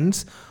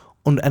Kompetenz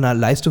und einer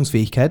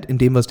Leistungsfähigkeit in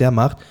dem, was der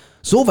macht,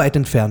 so weit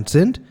entfernt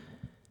sind.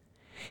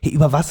 Hey,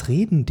 über was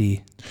reden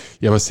die?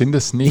 Ja, aber sind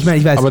das nicht... Ich meine,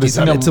 ich weiß, die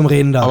sind nicht zum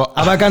Reden da.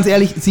 Aber ganz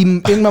ehrlich,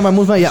 irgendwann mal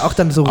muss man ja auch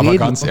dann so reden. Aber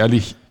ganz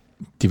ehrlich,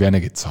 die werden ja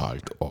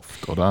gezahlt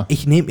oft, oder?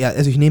 Ich nehme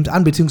es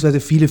an, beziehungsweise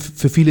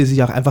für viele ist es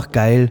ja auch einfach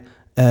geil,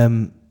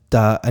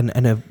 da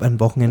ein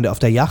Wochenende auf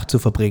der Yacht zu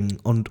verbringen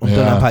und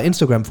dann ein paar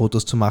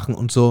Instagram-Fotos zu machen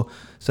und so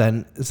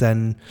sein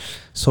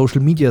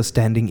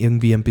Social-Media-Standing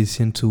irgendwie ein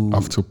bisschen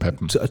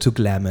aufzupeppen. Zu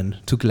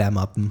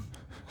glam-uppen.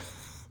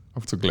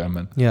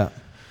 Aufzuglammen. Ja.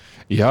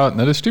 Ja,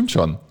 das stimmt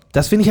schon.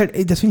 Das finde ich halt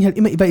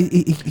immer,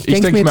 ich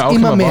denke mir jetzt auch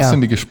immer mehr. Was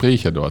sind die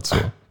Gespräche dort so?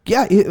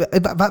 Ja,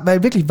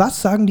 weil wirklich,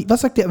 was sagt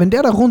der, wenn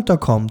der da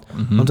runterkommt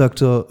und sagt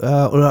so,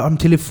 oder am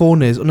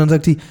Telefon ist und dann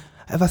sagt sie,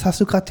 was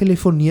hast du gerade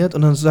telefoniert?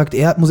 Und dann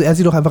muss er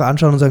sie doch einfach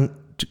anschauen und sagen,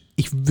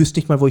 ich wüsste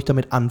nicht mal, wo ich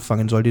damit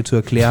anfangen soll, dir zu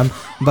erklären,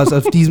 was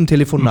auf diesem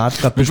Telefonat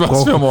gerade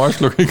besprochen wird. Was für ein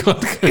Arschloch ich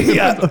gerade geredet.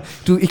 Ja,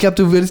 ich glaube,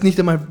 du würdest nicht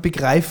einmal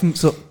begreifen,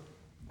 so,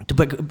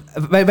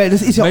 weil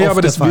das ist ja oft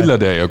aber das der Fall.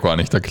 Will er ja gar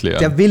nicht erklären.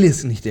 Der will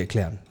es nicht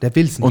erklären.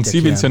 Und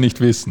sie will es ja nicht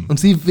wissen. Und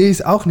sie will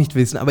es auch nicht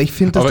wissen. Aber ich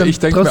finde das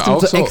dann trotzdem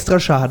so extra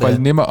schade. Weil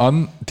nehmen wir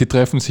an, die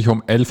treffen sich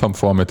um 11 am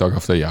Vormittag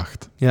auf der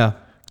Yacht. Ja.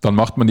 Dann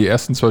macht man die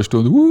ersten 2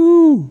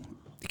 Stunden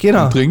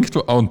genau. Und trinkt.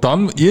 Und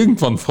dann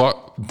irgendwann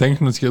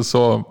denkt man sich ja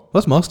so,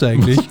 was machst du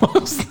eigentlich? Was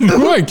machst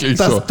du eigentlich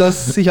so?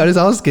 Dass sich alles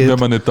ausgeht. Wenn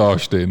wir nicht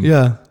dastehen.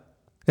 Ja.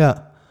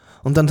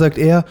 Und dann sagt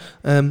er,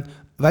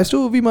 weißt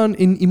du, wie man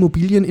in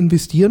Immobilien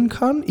investieren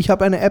kann? Ich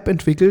habe eine App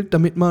entwickelt,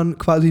 damit man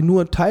quasi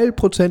nur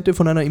Teilprozente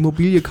von einer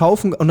Immobilie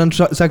kaufen. Und dann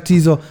sagt sie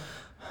so,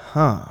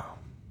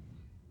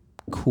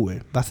 cool.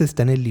 Was ist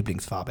deine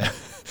Lieblingsfarbe?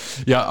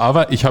 Ja,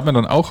 aber ich habe mir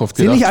dann auch oft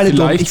gedacht, nicht alle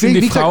vielleicht sind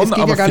die Frauen,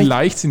 aber ja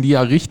vielleicht sind die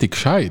ja richtig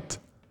gescheit.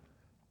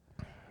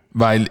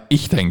 Weil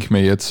ich denke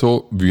mir jetzt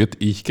so, würde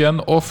ich gern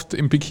oft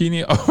im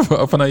Bikini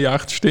auf einer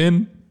Yacht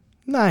stehen?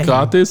 Nein.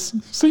 Gratis?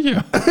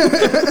 Sicher.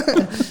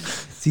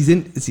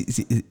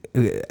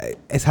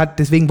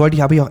 Deswegen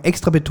habe ich auch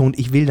extra betont,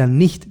 ich will dann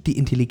nicht die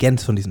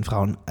Intelligenz von diesen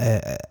Frauen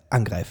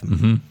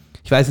angreifen.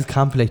 Ich weiß, es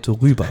kam vielleicht so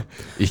rüber.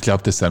 Ich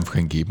glaube, das ist einfach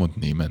ein Geben und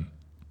Nehmen.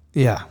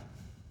 Ja.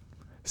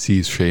 Sie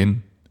ist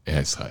schön,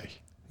 er ist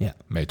reich. Ja.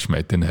 Match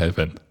made in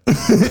heaven.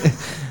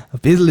 Ein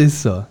bisschen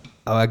ist so.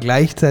 Aber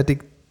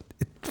gleichzeitig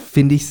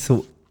finde ich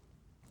so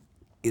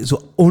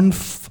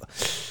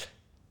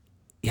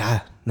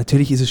ja,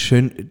 natürlich ist es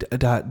schön,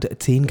 da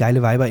 10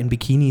 geile Weiber in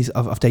Bikinis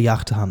auf der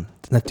Yacht zu haben.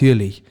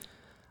 Natürlich.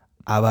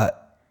 Aber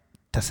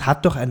das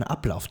hat doch ein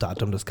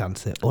Ablaufdatum, das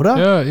Ganze, oder?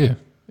 Ja, eh.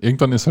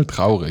 Irgendwann ist halt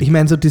traurig. Ich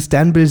meine, so das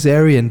Dan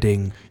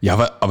Bilzerian-Ding. Ja,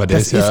 aber der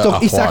ist ja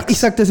doch, ich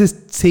sag, das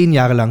ist 10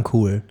 Jahre lang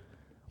cool.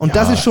 Und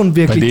das ist schon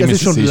wirklich, das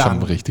ist schon lang.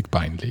 Schon richtig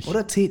peinlich.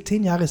 Oder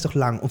 10 Jahre ist doch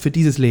lang. Und für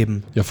dieses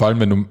Leben. Ja, vor allem,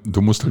 wenn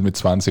du musst halt mit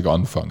 20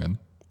 anfangen.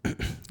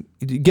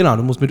 Genau,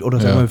 du musst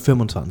sagen wir mit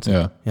 25.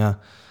 Ja.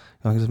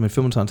 Fangen wir mit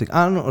 25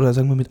 an oder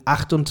sagen wir mit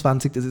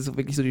 28, das ist so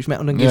wirklich so die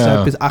Schmerz. Und dann gehst du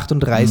halt bis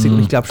 38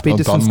 und ich glaube,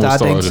 spätestens da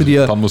denkst du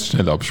dir... Dann musst du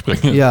schnell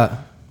abspringen. Ja.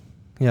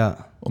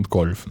 Und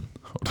golfen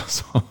oder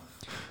so.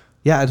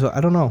 Ja, also, I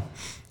don't know.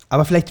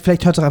 Aber vielleicht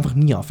hört es auch einfach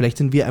nie auf. Vielleicht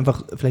sind wir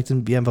einfach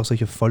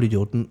solche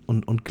Vollidioten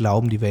und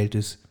glauben, die Welt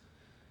ist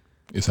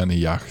eine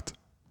Yacht.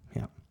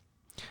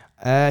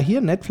 Ja.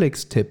 Hier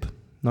Netflix-Tipp.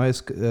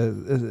 Neues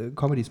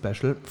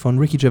Comedy-Special von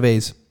Ricky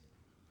Gervais.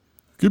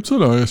 Gibt's ein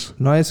neues?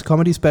 Neues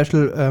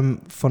Comedy-Special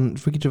von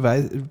Ricky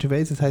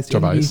Gervais. Es heißt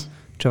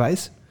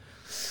Gervais.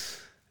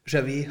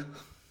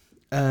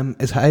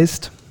 Es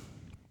heißt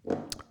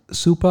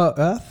Super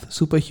Earth,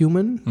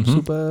 Superhuman,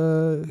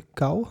 Super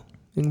GAU.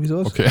 Irgendwie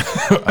sowas. Okay.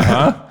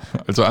 Aha.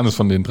 Also eines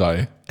von den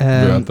 3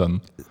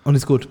 Wörtern. Und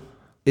ist gut.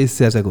 Ist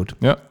sehr, sehr gut.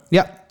 Ja.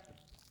 Ja.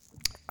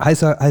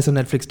 Heißer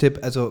Netflix-Tipp.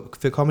 Also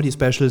für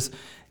Comedy-Specials,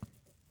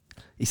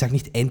 ich sage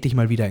nicht endlich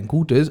mal wieder ein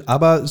gutes,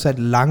 aber seit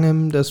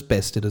langem das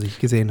Beste, das ich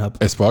gesehen habe.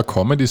 Es war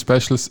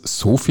Comedy-Specials,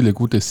 so viele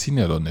gute sind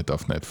ja doch nicht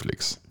auf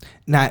Netflix.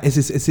 Nein, es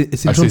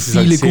sind also schon es ist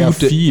viele halt sehr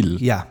gute.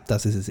 Viel. Ja,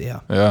 das ist es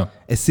eher. Ja.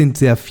 Es sind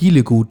sehr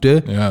viele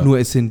gute, Ja. nur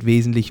es sind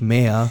wesentlich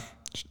mehr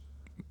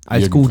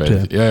als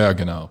gute. Ja,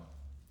 genau.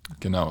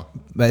 Genau.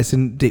 Weil es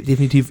sind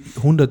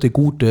definitiv hunderte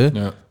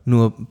gute,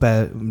 nur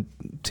bei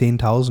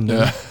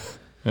Zehntausenden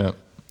Ja.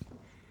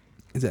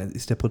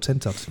 ist der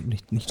Prozentsatz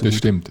nicht so Das gut.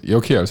 stimmt. Ja,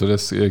 okay, also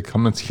das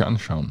kann man sich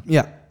anschauen.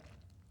 Ja.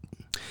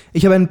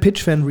 Ich habe einen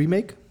Pitch für ein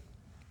Remake,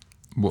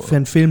 für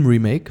ein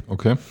Film-Remake.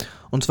 Okay.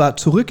 Und zwar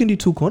Zurück in die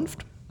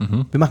Zukunft.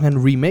 Wir machen ein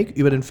Remake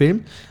über den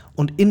Film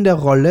und in der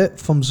Rolle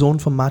vom Sohn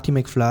von Marty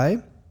McFly,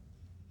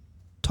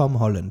 Tom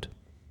Holland.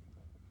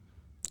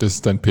 Das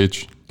ist dein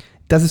Pitch.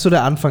 Das ist so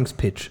der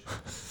Anfangspitch.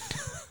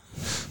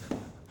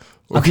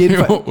 Okay, auf jeden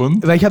Fall,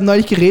 und? weil ich habe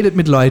neulich geredet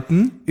mit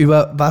Leuten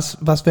über was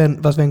wäre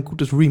ein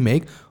gutes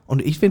Remake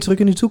und ich finde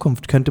Zurück in die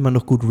Zukunft könnte man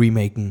noch gut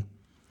remaken.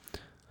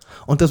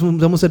 Und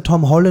da muss der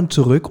Tom Holland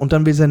zurück und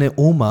dann will seine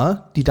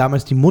Oma, die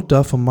damals die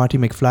Mutter von Marty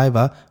McFly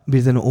war,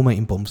 will seine Oma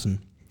ihn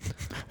bumsen.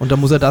 Und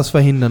dann muss er das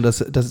verhindern, dass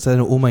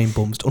seine Oma ihn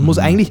bumst. Und muss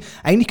eigentlich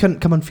kann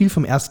man viel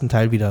vom ersten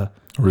Teil wieder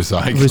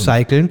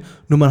recyceln,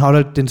 nur man haut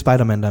halt den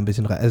Spider-Man da ein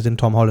bisschen rein, also den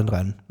Tom Holland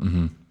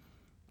rein.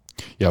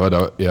 Ja, aber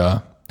das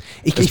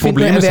Ich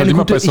Problem finde, ist halt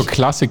immer bei so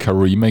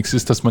Klassiker-Remakes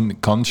ist, dass man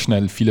ganz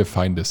schnell viele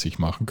Feinde sich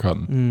machen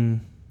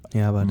kann.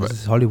 Ja, aber das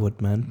ist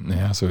Hollywood, man.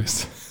 Ja, so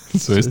ist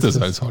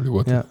das als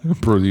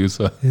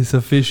Hollywood-Producer. Das ist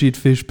ein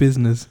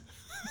Fish-Eat-Fish-Business.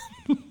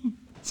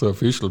 So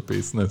official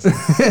Business.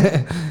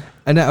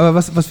 Aber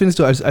was findest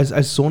du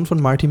als Sohn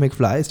von Marty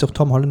McFly? Ist doch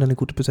Tom Holland eine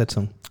gute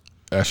Besetzung.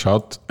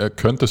 Er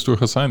könnte es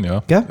durchaus sein,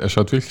 ja. Ja? Er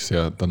schaut wirklich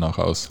sehr danach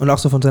aus. Und auch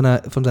so von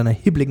seiner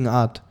hibbligen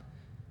Art.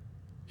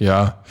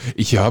 Ja,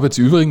 ich habe jetzt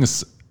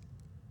übrigens,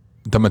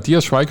 der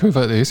Matthias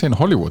Schweighöfer, der ist ja in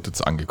Hollywood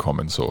jetzt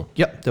angekommen, so.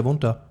 Ja, der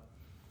wohnt da.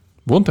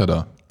 Wohnt er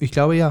da? Ich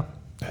glaube, ja.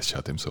 Das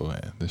schaut ihm so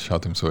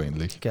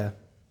ähnlich. Geil.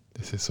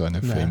 Das ist so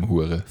eine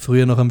Fame-Hure.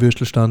 Früher noch am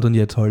Würstelstand und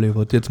jetzt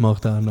Hollywood. Jetzt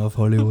macht er einen auf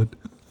Hollywood.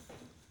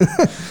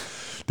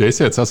 Der ist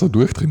ja jetzt auch so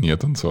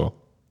durchtrainiert und so.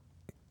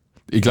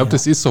 Ich glaube,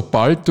 das ist,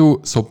 sobald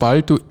du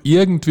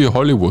irgendwie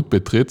Hollywood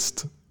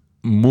betrittst,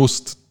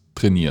 musst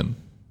trainieren.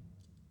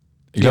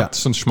 Ich glaube,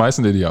 sonst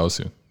schmeißen die aus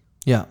hier.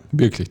 Ja.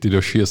 Wirklich, die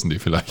schießen die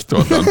vielleicht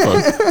dort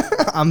anfangen.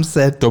 Am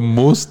Set. Du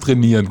musst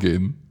trainieren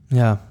gehen.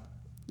 Ja.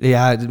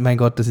 Ja, mein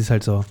Gott, das ist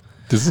halt so.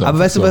 Aber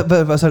weißt du,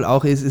 was halt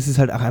auch ist, es ist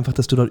halt auch einfach,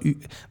 dass du dort,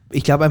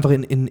 ich glaube einfach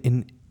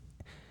in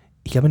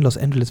Los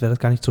Angeles wäre das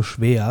gar nicht so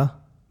schwer,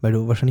 weil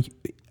du wahrscheinlich,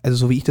 also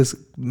so wie ich das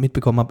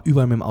mitbekommen habe,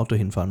 überall mit dem Auto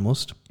hinfahren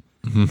musst.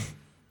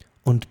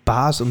 Und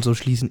Bars und so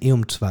schließen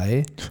um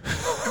 2.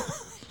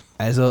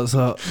 Also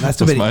so,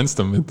 weißt du, was meinst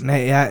du damit?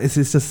 Naja, es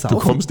ist das Saufen.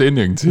 Du kommst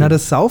nirgends hin. Na,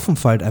 das Saufen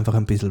fällt einfach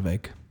ein bisschen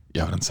weg.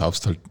 Ja, aber dann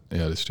saufst halt,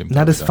 ja, das stimmt.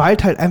 Na, das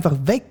fällt halt einfach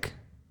weg.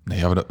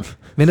 Naja, aber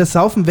wenn das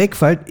Saufen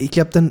wegfällt, ich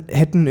glaube, dann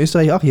hätten in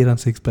Österreich auch jeder ein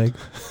Sixpack.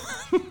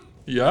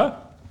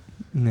 Ja?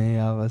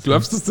 Naja, was?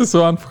 Glaubst du, dass das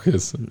so einfach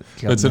ist?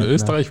 Wenn es in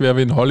Österreich wäre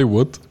wie in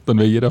Hollywood, dann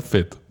wäre jeder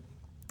fett.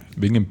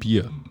 Wegen dem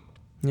Bier.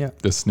 Ja.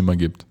 Das es nicht mehr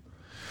gibt.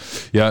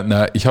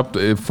 Ja, ich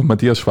habe von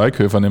Matthias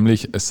Schweighöfer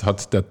nämlich, es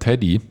hat der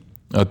Teddy.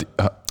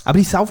 Aber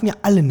die saufen ja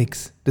alle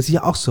nix. Das ist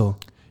ja auch so.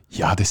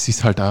 Ja, das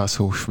ist halt auch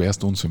so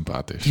schwerst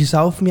unsympathisch. Die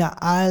saufen ja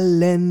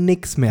alle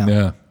nix mehr.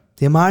 Ja.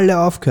 Die haben alle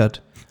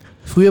aufgehört.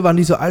 Früher waren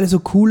die so alle so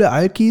coole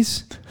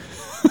Alkis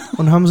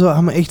und haben so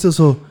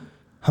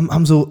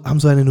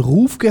einen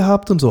Ruf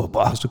gehabt und so,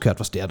 boah, hast du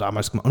gehört, was der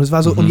damals gemacht hat? Und es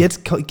war so, und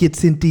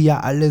jetzt sind die ja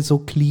alle so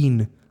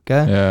clean,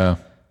 gell?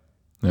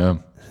 Ja.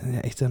 Das ist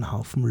ja echt so ein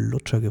Haufen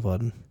Lutscher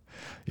geworden.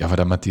 Ja, aber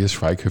der Matthias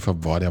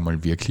Schweighöfer war der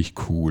mal wirklich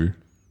cool.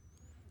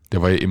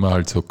 Der war ja immer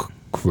halt so,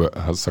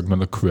 sagt man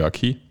da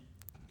quirky?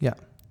 Ja,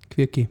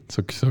 quirky.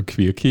 So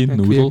quirky, ja,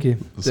 Nudel, quirky.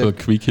 so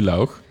quirky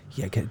Lauch.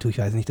 Ja, du, ich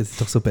weiß nicht, das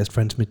ist doch so Best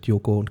Friends mit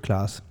Joko und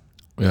Klaas.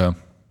 Ja.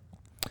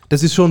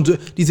 Das ist schon,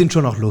 die sind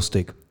schon auch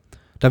lustig.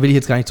 Da will ich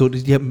jetzt gar nicht so,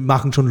 die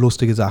machen schon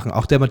lustige Sachen.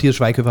 Auch der Matthias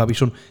Schweighöfer habe ich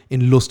schon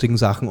in lustigen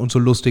Sachen und so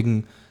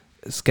lustigen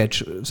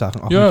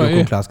Sketch-Sachen auch mit Joko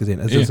und Klaas gesehen.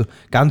 Also so,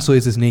 ganz so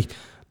ist es nicht.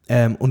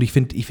 Und ich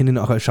finde ihn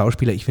auch als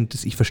Schauspieler,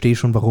 ich verstehe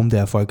schon, warum der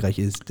erfolgreich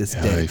ist.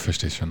 Ich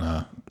verstehe schon.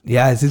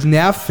 Ja, es ist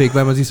nervig,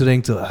 weil man sich so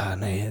denkt, so,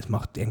 nee, es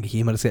macht eigentlich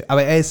jemand das.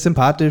 Aber er ist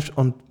sympathisch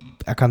und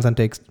er kann seinen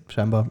Text,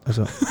 scheinbar.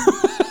 Also.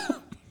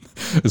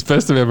 Das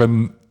Beste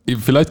wäre,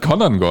 vielleicht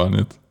kann er ihn gar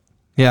nicht.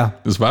 Ja.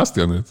 Das weißt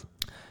du ja nicht.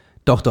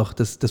 Doch,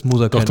 das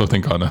muss er können. Doch,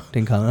 den kann er.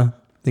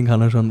 Den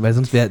kann er schon, weil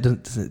sonst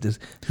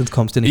sonst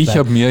kommst du nicht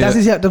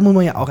weit. Das muss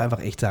man ja auch einfach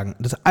echt sagen,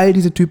 dass all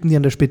diese Typen, die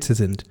an der Spitze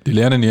sind. Die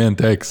lernen ihren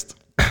Text.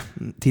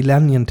 Die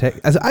lernen ihren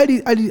Text. Also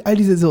all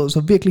diese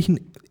so wirklichen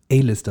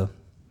A-Lister.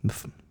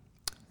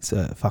 Ist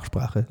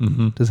Fachsprache.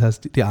 Das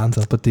heißt, die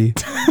Answer-Partie.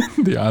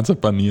 Die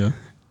Answer-Panier.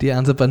 Die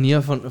Ansa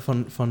Barnier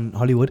von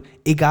Hollywood.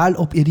 Egal,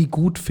 ob ihr die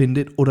gut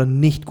findet oder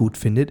nicht gut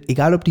findet,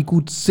 egal, ob die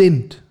gut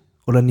sind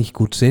oder nicht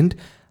gut sind,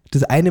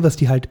 das eine, was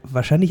die halt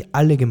wahrscheinlich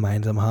alle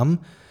gemeinsam haben,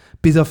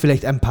 bis auf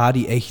vielleicht ein paar,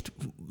 die echt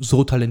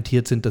so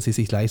talentiert sind, dass sie es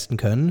sich leisten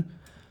können,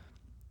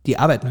 die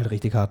arbeiten halt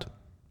richtig hart.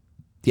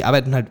 Die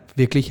arbeiten halt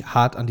wirklich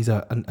hart an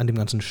dem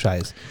ganzen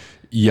Scheiß.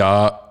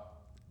 Ja,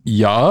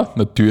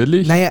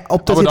 natürlich. Naja,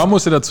 aber da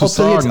muss ich dazu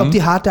sagen. Ob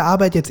die harte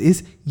Arbeit jetzt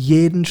ist,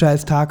 jeden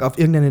scheiß Tag auf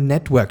irgendeine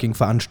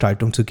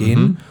Networking-Veranstaltung zu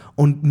gehen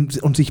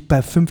und sich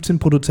bei 15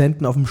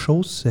 Produzenten auf dem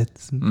Show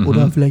setzen.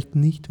 Oder vielleicht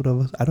nicht, oder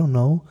was, I don't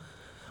know.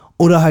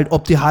 Oder halt,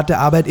 ob die harte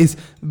Arbeit ist,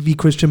 wie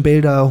Christian Bale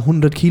da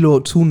 100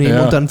 Kilo zunehmen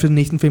und dann für den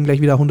nächsten Film gleich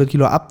wieder 100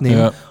 Kilo abnehmen.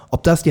 Ja.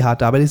 Ob das die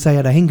harte Arbeit ist, sei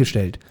ja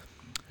dahingestellt.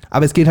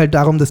 Aber es geht halt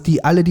darum, dass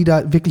die alle, die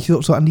da wirklich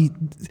so an die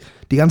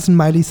ganzen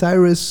Miley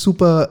Cyrus,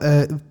 super,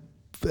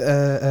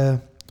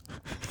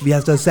 wie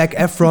heißt das, Zac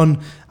Efron,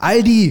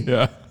 all die,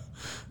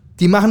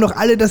 die machen doch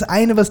alle das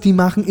eine, was die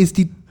machen, ist,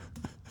 die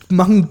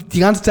machen die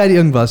ganze Zeit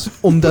irgendwas,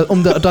 um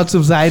da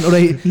zu sein oder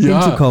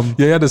hinzukommen.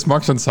 Ja, das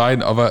mag schon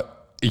sein, aber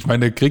ich meine,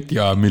 der kriegt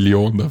ja 1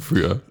 Million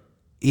dafür.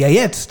 Ja,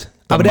 jetzt.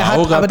 Der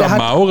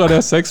Maurer,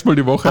 der 6-mal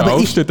die Woche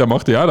aufsteht, der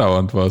macht ja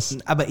dauernd was.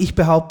 Aber ich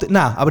behaupte,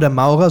 aber der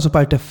Maurer,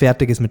 sobald der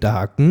fertig ist mit der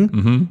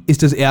Haken,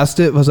 ist das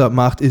Erste, was er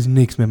macht, ist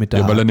nichts mehr mit der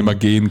Haken. Ja, weil er nicht mehr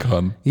gehen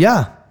kann.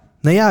 Ja,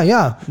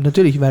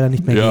 natürlich, weil er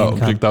nicht mehr gehen kann. Ja,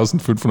 und kriegt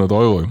 1.500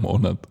 € im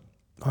Monat.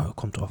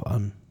 Kommt drauf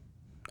an.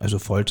 Also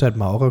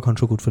Vollzeit-Maurer kann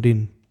schon gut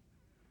verdienen.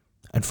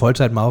 Ein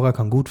Vollzeit-Maurer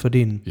kann gut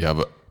verdienen. Ja,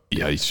 aber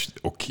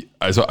okay.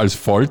 Also als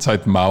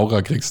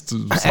Vollzeit-Maurer kriegst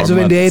du, also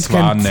wenn der jetzt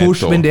kein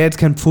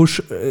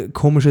Pfusch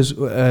komisches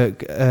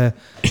aber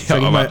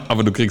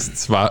du kriegst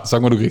zwei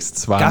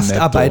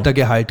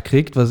Gastarbeitergehalt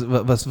kriegt,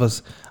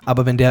 was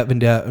aber wenn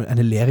der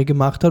eine Lehre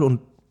gemacht hat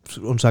und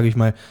sage ich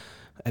mal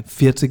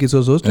 40 ist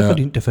oder so,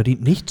 der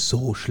verdient nicht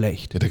so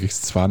schlecht. Ja, der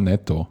kriegst 2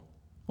 netto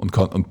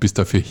und bist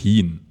dafür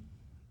hin.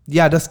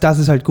 Ja, das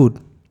ist halt gut.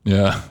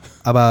 Ja.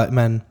 Aber ich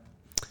meine,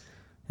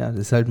 das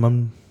ist halt,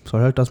 man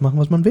soll halt das machen,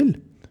 was man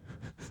will.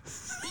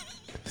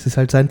 Es ist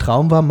halt sein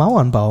Traum war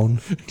Mauern bauen.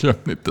 Ich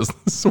glaube nicht, dass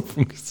das so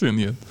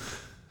funktioniert.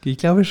 Ich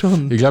glaube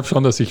schon. Ich glaube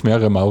schon, dass sich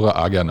mehrere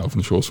Maurer auch gerne auf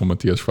den Schoß von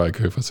Matthias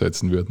Schweighöfer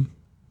setzen würden.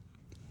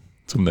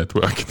 Zum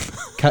Networken.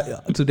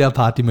 Zu der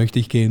Party möchte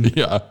ich gehen.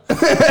 Ja.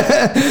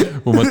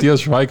 Wo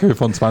Matthias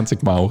Schweighöfer und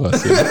 20 Maurer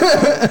sind.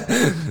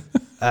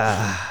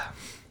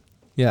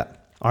 Ja,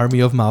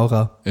 Army of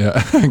Maurer.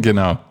 Ja,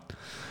 genau.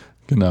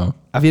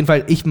 Auf jeden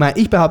Fall, ich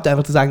behaupte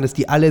einfach zu sagen, dass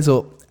die alle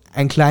so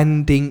ein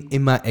kleines Ding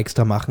immer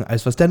extra machen,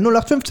 als was der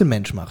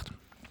 0815-Mensch macht.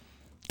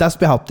 Das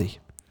behaupte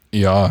ich.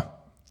 Ja.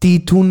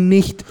 Die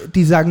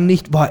sagen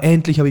nicht, boah,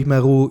 endlich habe ich mal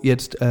Ruhe,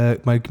 jetzt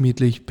mal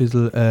gemütlich ein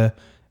bisschen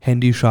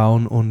Handy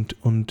schauen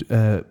und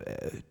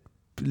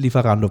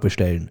Lieferando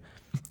bestellen.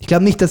 Ich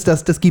glaube nicht, dass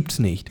das gibt's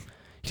nicht.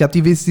 Ich glaube,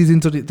 die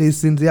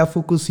sind sehr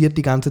fokussiert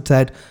die ganze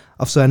Zeit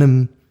auf so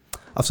einer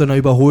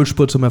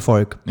Überholspur zum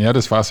Erfolg. Ja,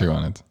 das weiß ich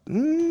gar nicht.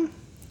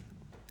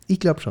 Ich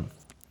glaube schon.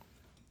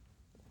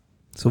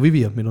 So wie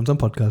wir mit unserem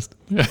Podcast.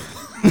 Ja.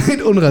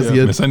 Mit unrasiert.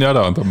 Ja, wir sind ja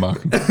da am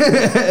Machen.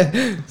 Wir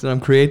sind am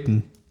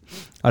Createn.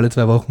 Alle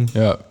 2 Wochen.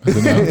 Ja, wir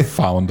sind ja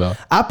Founder.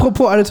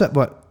 Apropos alle 2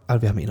 Wochen.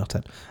 Wir haben noch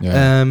Zeit.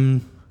 Ja.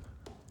 Nein,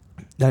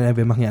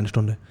 wir machen ja 1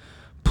 Stunde.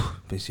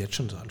 Ist jetzt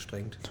schon so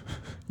anstrengend.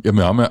 Ja,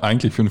 wir haben ja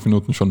eigentlich 5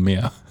 Minuten schon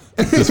mehr.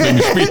 Deswegen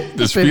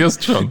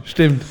spielst du schon.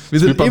 Stimmt. Wir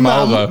sind immer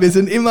am Machen. Wir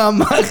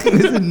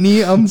sind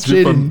nie am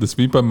Chillen. Das ist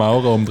wie beim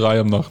Maurer um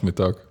 3 am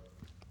Nachmittag.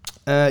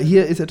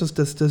 Hier ist etwas,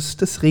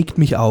 das regt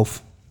mich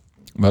auf.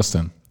 Was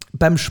denn?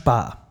 Beim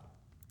Spar.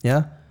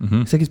 Ja?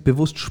 Ich sage jetzt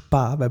bewusst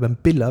Spar, weil beim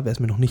Biller wäre es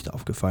mir noch nicht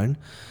aufgefallen.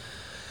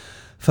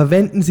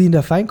 Verwenden Sie in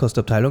der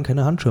Feinkostabteilung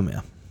keine Handschuhe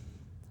mehr.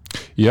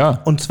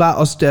 Ja. Und zwar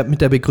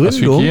mit der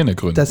Begründung, aus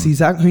Hygienegründen. Dass Sie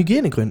sagen,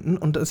 Hygienegründen,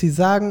 und dass Sie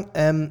sagen,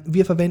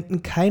 wir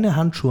verwenden keine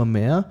Handschuhe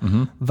mehr,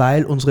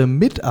 weil unsere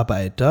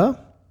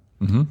Mitarbeiter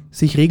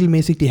sich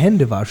regelmäßig die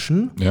Hände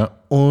waschen. Ja.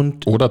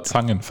 Oder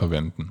Zangen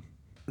verwenden.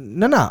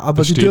 Aber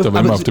das sie steht dürfen aber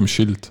immer auf dem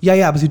Schild.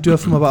 Ja, aber sie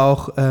dürfen aber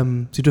auch,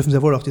 sie dürfen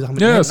sehr wohl auch die Sachen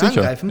mit den Händen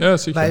angreifen, ja,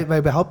 sicher.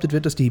 Weil behauptet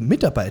wird, dass die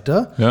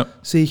Mitarbeiter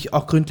sich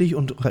auch gründlich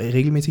und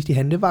regelmäßig die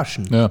Hände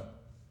waschen. Ja.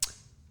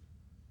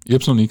 Ich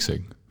habe es noch nie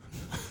gesehen.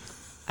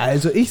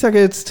 Also ich sage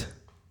jetzt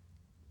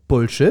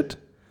Bullshit.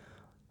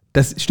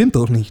 Das stimmt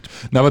doch nicht.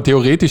 Na, aber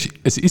theoretisch,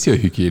 es ist ja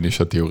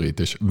hygienischer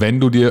theoretisch, wenn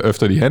du dir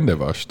öfter die Hände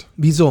waschst.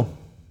 Wieso?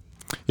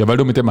 Ja, weil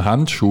du mit dem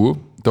Handschuh,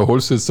 da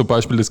holst du jetzt zum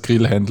Beispiel das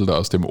Grillhändel da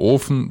aus dem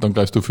Ofen, dann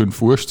greifst du 5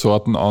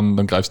 Wurstsorten an,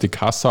 dann greifst die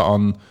Kasse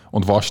an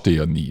und waschst die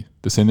ja nie.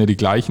 Das sind ja die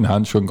gleichen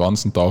Handschuhe den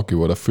ganzen Tag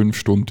über oder 5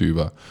 Stunden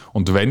über.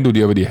 Und wenn du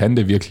dir aber die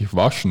Hände wirklich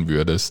waschen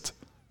würdest,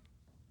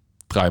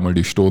 3-mal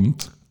die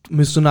Stunde,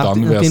 müsst du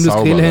nachdem du das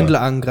Grillhändel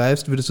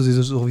angreifst, würdest du sie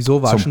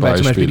sowieso waschen, weil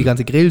zum Beispiel die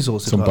ganze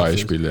Grillsoße zum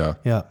Beispiel, ist.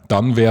 Ja.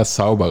 Dann wäre es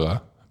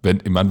sauberer. Wenn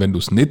du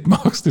es nicht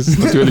machst, ist es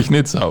natürlich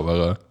nicht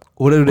sauberer.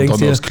 Oder du denkst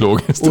dir, Klo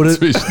gehst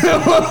dazwischen.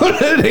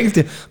 Oder du denkst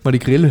dir, mal die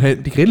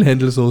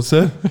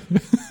Grillhändelsoße,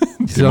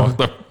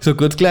 so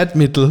gut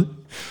Gleitmittel.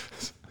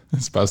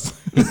 Das passt.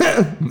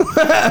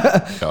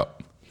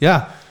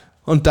 Ja.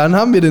 Und dann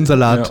haben wir den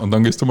Salat. Ja, und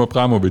dann gehst du mal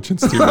Abramovic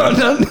ins Zimmer.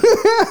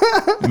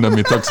 In der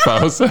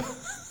Mittagspause.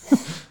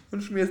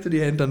 Und schmierst du die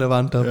Hände an der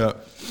Wand ab. Ja.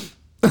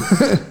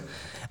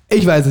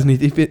 Ich weiß es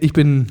nicht. Ich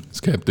bin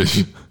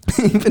skeptisch.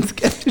 Ich bin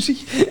skeptisch.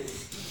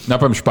 Na,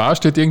 beim Spar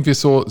steht irgendwie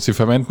so, sie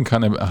verwenden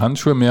keine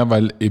Handschuhe mehr,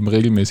 weil eben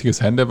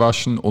regelmäßiges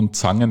Händewaschen und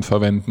Zangen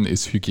verwenden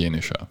ist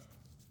hygienischer.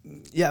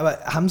 Ja, aber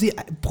haben Sie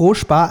pro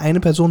Spar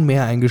eine Person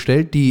mehr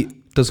eingestellt, die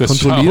das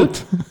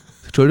kontrolliert? Schaut.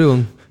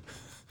 Entschuldigung.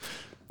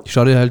 Ich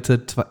schaue dir halt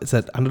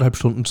seit 1,5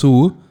 Stunden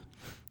zu.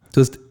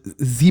 Du hast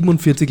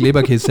 47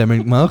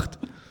 Leberkässemmeln gemacht.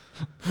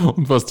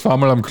 Und warst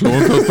zweimal am Klo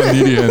und hast dann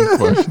nie die Hände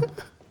gewaschen.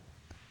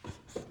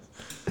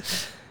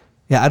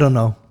 Ja, I don't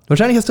know.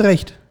 Wahrscheinlich hast du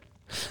recht.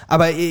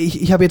 Aber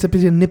ich habe jetzt ein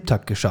bisschen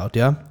Nip-Tuck geschaut,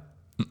 ja?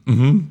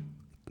 Mhm.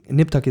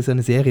 Nip-Tuck ist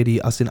eine Serie,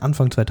 die aus den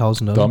Anfang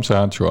 2000ern. Da haben sie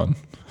Handschuhe an.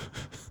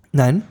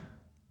 Nein.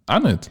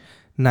 Auch nicht?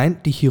 Nein,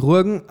 die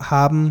Chirurgen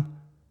haben...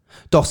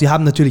 Doch, sie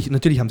haben natürlich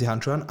haben sie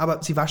Handschuhe an,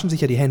 aber sie waschen sich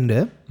ja die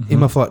Hände.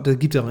 Immer vor... Da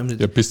gibt es ja auch immer...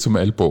 Ja, bis zum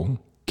Ellbogen.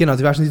 Genau,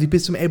 sie waschen sich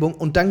bis zum Ellbogen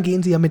und dann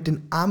gehen sie ja mit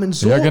den Armen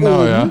so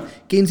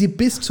gehen sie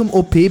bis zum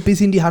OP,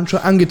 bis ihnen die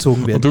Handschuhe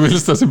angezogen werden. Und du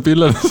willst das im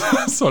Bild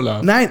so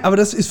laufen? Nein, aber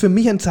das ist für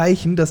mich ein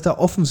Zeichen, dass da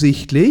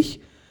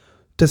offensichtlich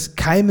dass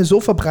Keime so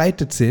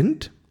verbreitet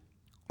sind.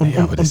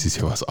 Ja, aber das ist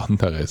ja was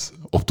anderes.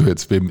 Ob du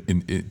jetzt wem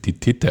in die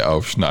Titte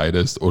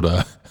aufschneidest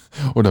oder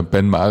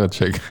Ben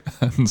Maracek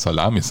einen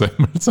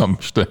Salami-Semmel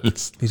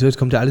zusammenstellst. Wieso, jetzt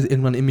kommt ja alles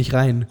irgendwann in mich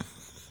rein.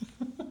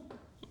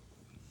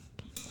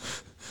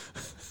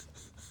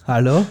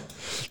 Hallo?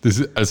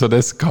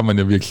 Das kann man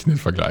ja wirklich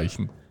nicht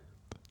vergleichen.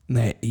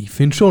 Nee, ich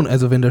finde schon.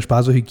 Also wenn der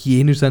Spar so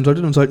hygienisch sein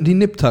sollte, dann sollten die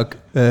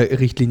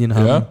Nip-Tuck-Richtlinien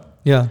haben.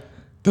 Ja.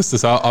 Dass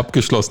das auch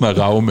abgeschlossener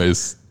Raum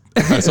ist.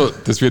 Also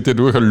das wird ja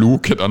durch eine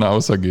Luke dann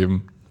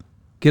ausergeben.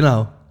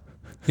 Genau.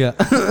 Ja.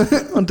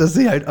 Und dass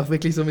sie halt auch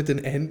wirklich so mit den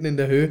Händen in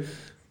der Höhe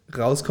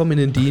rauskommen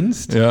in den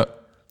Dienst. Ja.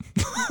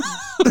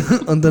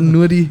 Und dann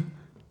nur die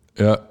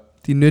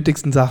die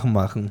nötigsten Sachen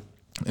machen.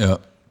 Ja.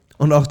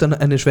 Und auch dann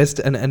eine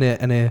Schwester,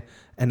 eine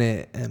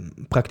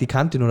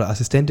Praktikantin oder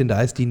Assistentin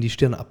da ist, die in die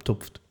Stirn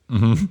abtupft.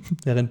 Mhm.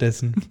 Während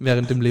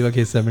dem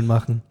Leberkässemmeln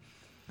machen.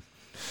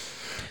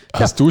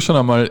 Hast du schon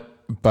einmal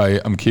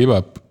am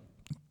Kebab,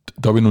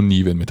 da habe ich noch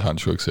nie wen mit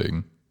Handschuhen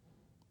gesehen.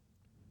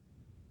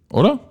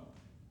 Oder?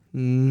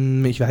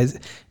 Ich weiß,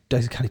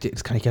 das kann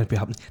ich gar nicht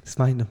behaupten. Das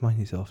mache ich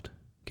nicht so oft.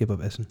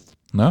 Kebab essen.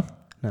 Na?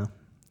 Ja,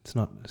 das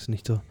ist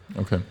nicht so.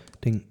 Okay.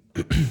 Ding.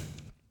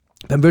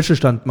 Beim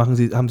Wäschestand haben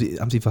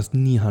sie fast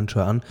nie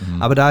Handschuhe an.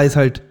 Aber da ist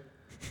halt,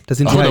 da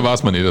sind sie aber halt, da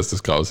weiß man nicht, dass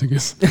das grausig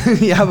ist.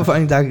 ja, aber vor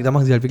allem da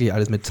machen sie halt wirklich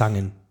alles mit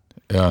Zangen.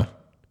 Ja.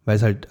 Weil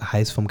es halt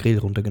heiß vom Grill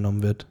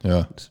runtergenommen wird.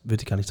 Ja. Das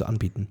würde ich gar nicht so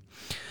anbieten.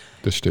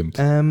 Das stimmt.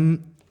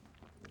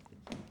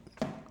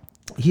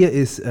 Hier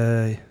ist,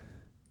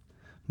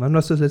 wann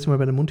warst du das letzte Mal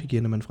bei der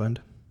Mundhygiene, mein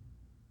Freund?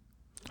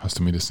 Hast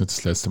du mir das nicht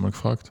das letzte Mal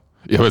gefragt?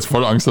 Ich habe jetzt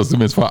voll Angst, dass du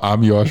mir jetzt vor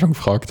einem Jahr schon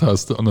gefragt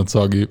hast und dann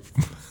sage ich,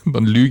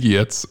 dann lüge ich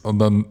jetzt und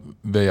dann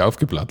wäre ich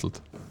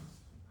aufgeplattelt.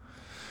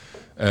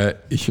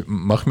 Ich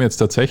mache mir jetzt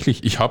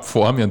tatsächlich, ich habe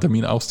vor, mir einen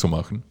Termin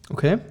auszumachen.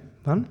 Okay,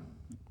 wann?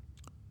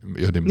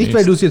 Ja, demnächst. Nicht,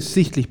 weil du es jetzt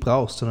sichtlich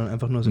brauchst, sondern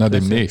einfach nur so. Na,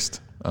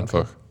 demnächst,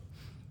 einfach. Okay.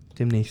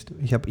 Demnächst.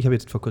 Ich hab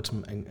jetzt vor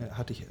kurzem,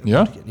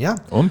 Ja? Ja.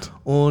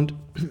 Und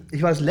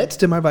ich war das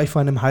letzte Mal, war ich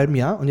vor einem halben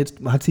Jahr und jetzt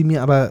hat sie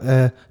mir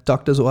aber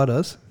Doctor's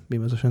Orders, wie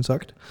man so schön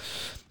sagt,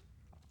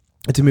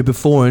 hat sie mir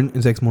befohlen,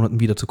 in 6 Monaten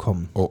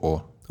wiederzukommen.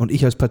 Oh. Und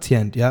ich als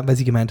Patient, ja, weil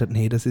sie gemeint hat,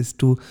 nee, das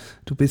ist, du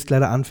bist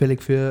leider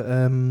anfällig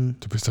für...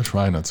 du bist ein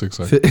Schwein, hat sie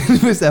gesagt. Du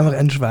bist einfach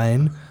ein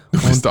Schwein. Du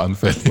bist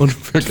anfällig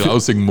für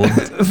grausigen Mund.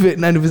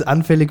 Nein, du bist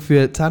anfällig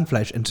für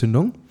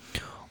Zahnfleischentzündung.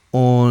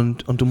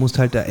 Und du musst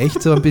halt da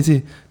echt so ein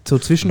bisschen, so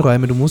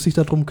Zwischenräume, du musst dich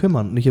darum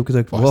kümmern. Und ich habe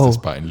gesagt, wow. Ist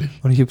das peinlich.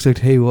 Und ich habe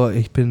gesagt, hey, wow,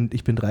 ich bin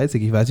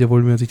 30, ich weiß ja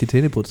wohl, wie man sich die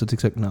Zähne putzt. Hat sie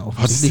gesagt, na,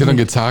 hast du dir dann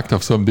gezeigt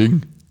auf so einem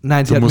Ding?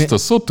 Nein, du musst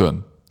das so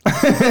tun.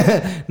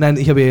 Nein,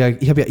 ich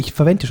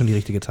verwende schon die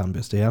richtige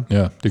Zahnbürste, ja.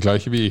 Ja, die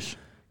gleiche wie ich.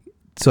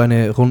 So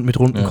eine mit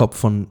runden Kopf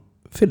von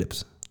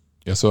Philips.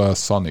 Ja, so ein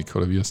Sonic,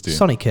 oder wie heißt die?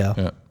 Sonicare.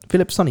 Ja.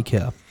 Philips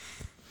Sonicare.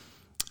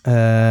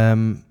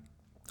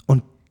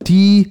 Und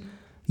die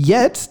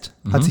jetzt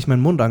hat sich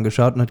mein Mund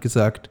angeschaut und hat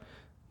gesagt,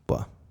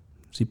 boah,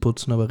 sie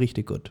putzen aber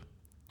richtig gut.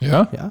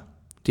 Ja? Ja,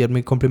 die hat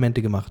mir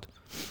Komplimente gemacht.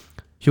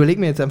 Ich überlege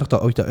mir jetzt einfach,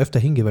 ob ich da öfter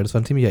hingehe, weil das war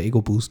ein ziemlicher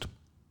Ego-Boost.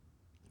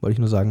 Wollte ich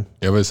nur sagen.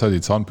 Ja, aber es ist halt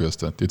die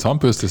Zahnbürste. Die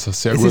Zahnbürste ist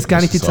sehr gut. Es ist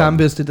gar nicht die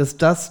Zahnbürste.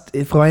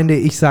 Freunde,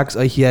 ich sag's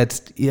euch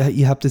jetzt,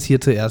 ihr habt es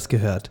hier zuerst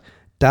gehört.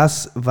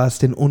 Das, was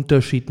den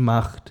Unterschied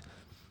macht,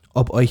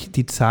 ob euch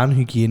die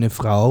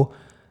Zahnhygienefrau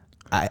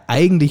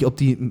eigentlich, ob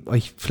die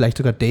euch vielleicht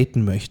sogar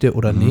daten möchte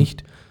oder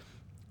nicht,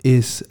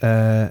 ist,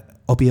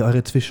 ob ihr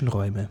eure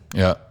Zwischenräume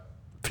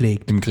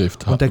pflegt. Im Griff.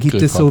 Und da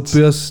gibt es so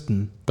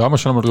Bürsten. Da haben wir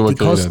schon mal drüber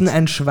geredet. Die kosten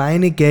ein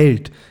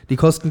Schweinegeld. Die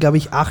kosten, glaube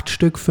ich, 8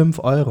 Stück 5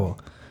 €.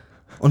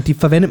 Und die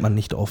verwendet man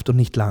nicht oft und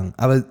nicht lang.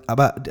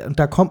 Aber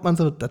da kommt man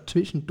so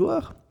dazwischen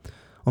durch.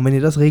 Und wenn ihr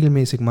das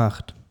regelmäßig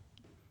macht,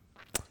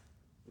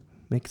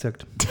 wie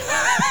gesagt,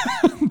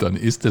 dann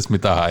ist es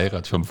mit der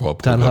Heirat schon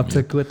vorprogrammiert. Dann habt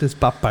ihr ein gutes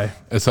Pappal.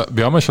 Also,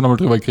 wir haben ja schon einmal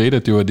drüber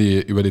geredet, über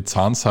die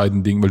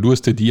Zahnseiden-Ding, weil du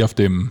hast ja die auf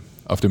dem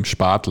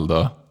Spatel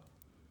da.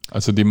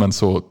 Also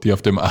die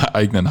auf dem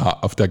eigenen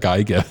auf der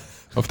Geige,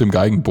 auf dem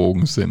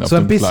Geigenbogen sind. So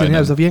ein bisschen, kleinen. Ja,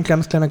 also wie ein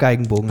kleiner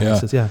Geigenbogen ja.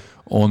 ist es, ja.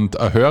 Und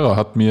ein Hörer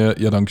hat mir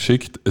ja dann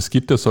geschickt, es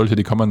gibt ja solche,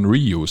 die kann man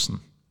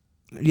reusen.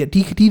 Ja,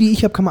 die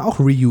ich habe, kann man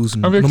auch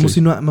reusen. Ah, man muss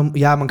sie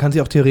man kann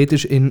sie auch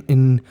theoretisch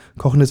in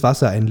kochendes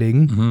Wasser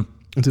einlegen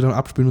und sie dann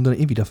abspülen und dann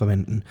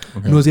wiederverwenden.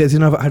 Okay. Nur sie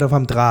sind halt auf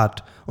einem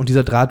Draht und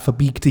dieser Draht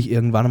verbiegt sich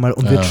irgendwann einmal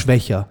und wird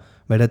schwächer,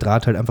 weil der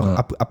Draht halt einfach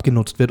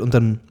abgenutzt wird und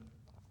dann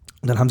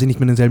haben sie nicht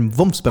mehr denselben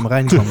Wumms beim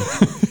Reinkommen.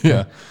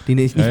 ja.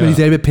 Nicht mehr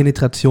dieselbe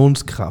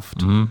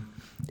Penetrationskraft.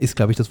 Ist,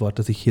 glaube ich, das Wort,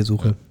 das ich hier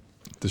suche. Ja,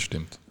 das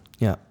stimmt.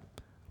 Ja.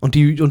 Und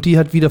die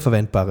hat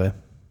wiederverwendbare.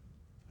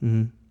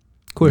 Mhm.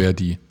 Cool. Wer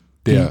die?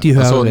 Die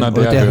Hörerin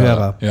oder der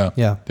Hörer.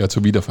 Ja, der hat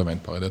so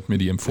wiederverwendbare. Der hat mir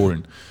die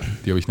empfohlen.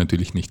 Die habe ich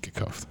natürlich nicht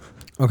gekauft.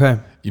 Okay.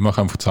 Ich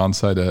mache einfach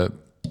Zahnseide.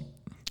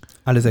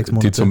 Alle 6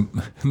 Monate.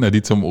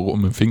 Die zum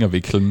um den Finger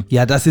wickeln.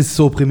 Ja, das ist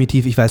so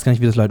primitiv. Ich weiß gar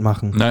nicht, wie das Leute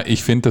machen. Na,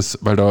 ich finde das,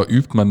 weil da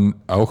übt man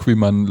auch, wie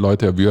man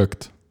Leute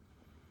erwürgt.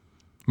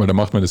 Weil da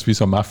macht man das wie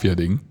so ein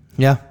Mafia-Ding.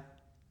 Ja.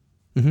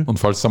 Mhm. Und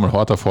falls es einmal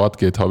hart auf hart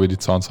geht, habe ich die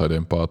Zahnseide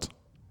im Bad.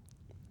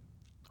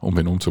 Um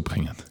ihn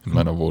umzubringen in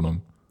meiner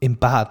Wohnung. Im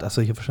Bad?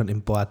 Achso, ich habe verstanden,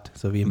 im Bad.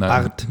 So wie im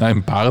Bart. Nein,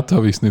 im Bart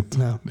habe ich es nicht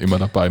immer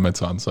dabei, meine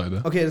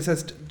Zahnseide. Okay, das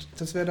heißt,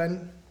 das wäre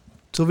dein...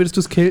 So würdest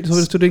du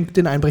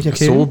den Einbrecher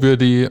killen? So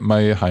würde ich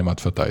meine Heimat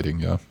verteidigen,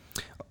 ja.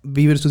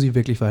 Wie würdest du sie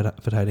wirklich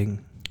verteidigen?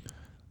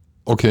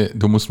 Okay,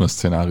 du musst mir das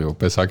Szenario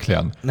besser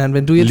erklären. Nein,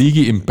 wenn du jetzt...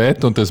 Liege im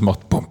Bett und das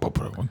macht bum, bum,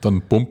 bum, und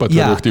dann bumpert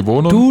er durch die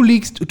Wohnung. Du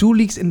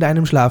liegst in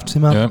deinem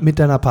Schlafzimmer mit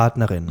deiner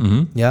Partnerin.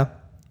 Mhm. Ja?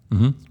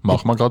 Mhm.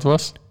 Machen wir gerade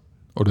was?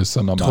 Oder ist es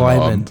ein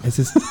normaler Abend? Es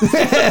ist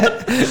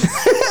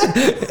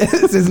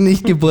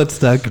nicht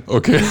Geburtstag.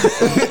 Okay.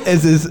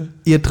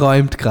 Ihr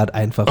träumt gerade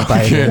einfach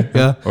beide. Okay.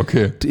 Ja?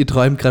 Okay. Ihr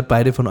träumt gerade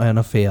beide von euren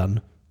Affären,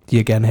 die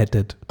ihr gern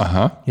hättet.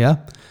 Aha.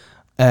 Ja?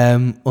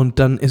 Und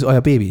dann ist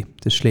euer Baby,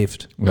 das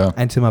schläft. Ja.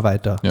 Ein Zimmer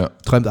weiter. Ja.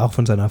 Träumt auch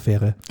von seiner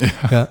Affäre.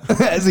 Ja.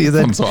 Also ihr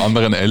seid von so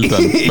anderen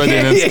Eltern, bei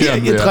denen es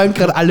gern Ihr träumt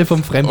gerade alle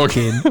vom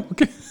Fremdgehen.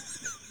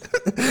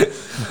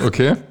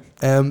 Okay.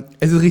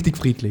 Es ist richtig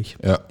friedlich.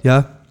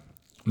 Ja.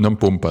 Und dann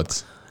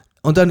pumpert's.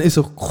 Und dann ist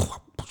so...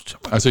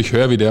 Also ich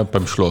höre, wie der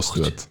beim Schloss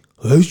wird.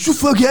 Hast du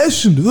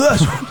vergessen?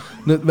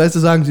 Weißt du,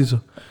 sagen sie so.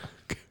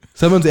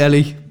 Seien wir uns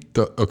ehrlich.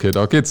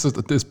 Da geht's,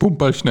 das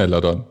pumpert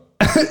schneller dann.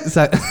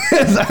 Sag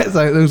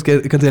uns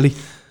ganz ehrlich,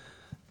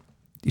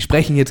 die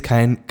sprechen jetzt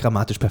kein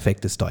grammatisch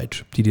perfektes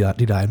Deutsch, die da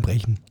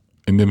einbrechen.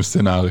 In dem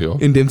Szenario?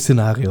 In dem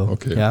Szenario,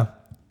 okay. Ja.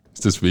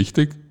 Ist das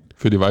wichtig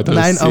für die weitere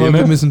Nein, Szene? Nein, aber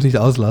wir müssen es nicht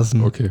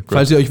auslassen. Okay, gut.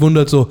 Falls ihr euch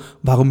wundert, so,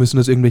 warum müssen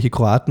das irgendwelche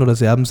Kroaten oder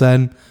Serben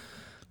sein?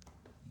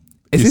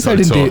 Es ist halt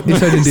in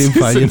dem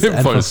Fall jetzt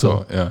einfach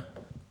so. Ja.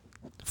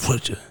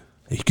 Freunde,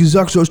 ich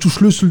gesagt, sollst du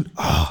schlüsseln?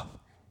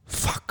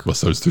 Fuck.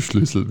 Was sollst du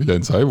schlüsseln? Wieder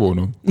in seine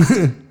Wohnung?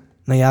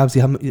 Naja,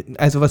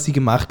 was sie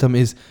gemacht haben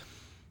ist,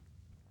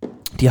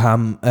 die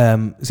haben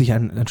sich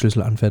einen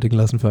Schlüssel anfertigen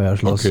lassen für euer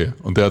Schloss. Okay,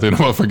 und der hat ihn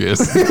aber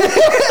vergessen.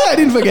 Er hat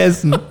ihn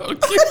vergessen.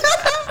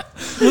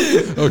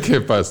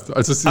 Okay, passt.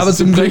 Also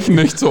sie brechen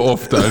nicht so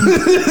oft ein.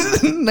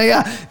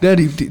 Naja,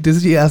 das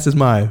ist ihr erstes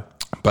Mal.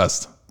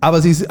 Passt. Aber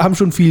sie haben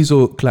schon viel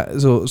so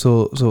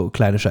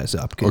kleine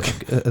Scheiße abgegeben.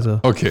 Okay.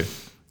 Okay.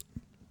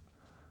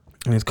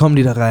 Und jetzt kommen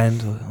die da rein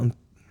und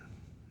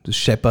das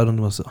scheppert und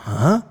du machst so,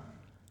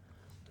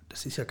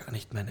 das ist ja gar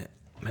nicht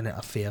meine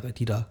Affäre,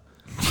 die da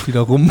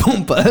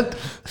rumpumpert.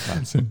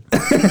 Wahnsinn.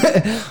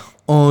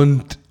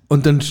 und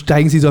dann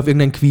steigen sie so auf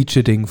irgendein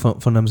Quietsche-Ding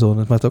von deinem Sohn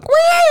und machst so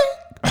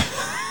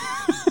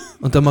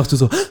und dann machst du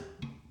so,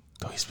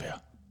 da ist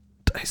wer.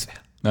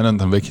 Nein,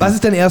 dann weg. Was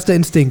ist dein erster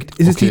Instinkt?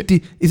 Ist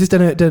es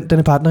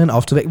deine Partnerin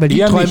aufzuwecken? Weil die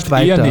eher träumt nicht,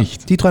 weiter. Eher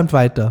nicht. Die träumt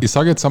weiter. Ich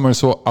sage jetzt einmal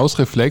so aus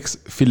Reflex,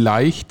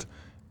 vielleicht,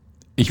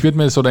 ich würde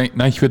mir so denken,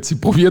 nein, ich würde sie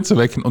probieren zu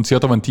wecken und sie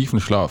hat aber einen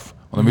tiefen Schlaf.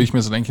 Und dann würde ich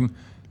mir so denken,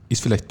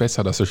 ist vielleicht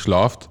besser, dass er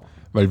schlaft,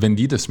 weil wenn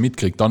die das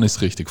mitkriegt, dann ist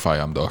richtig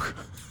Feier am Tag.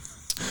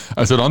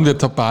 Also dann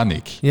wird da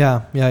Panik.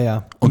 Ja.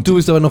 Und du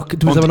bist aber noch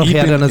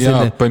Herr deiner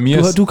Sinne. Bei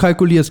mir du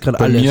kalkulierst gerade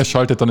alles. Bei mir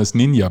schaltet dann das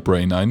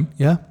Ninja-Brain ein.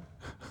 Ja.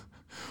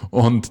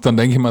 Und dann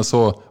denke ich mir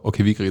so,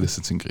 okay, wie kriege ich das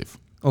jetzt in den Griff?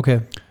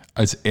 Okay.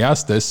 Als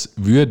erstes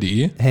würde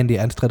ich... Handy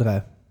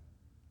 133.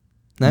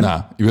 Nein?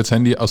 Nein, ich würde das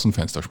Handy aus dem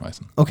Fenster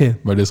schmeißen. Okay.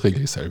 Weil das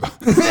regle ich selber.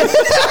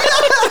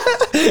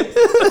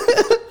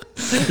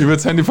 Ich würde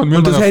das Handy von mir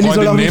und meiner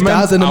Freundin nehmen,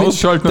 da sein,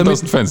 ausschalten und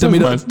aus dem Fenster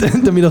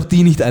schmeißen. Damit auch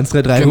die nicht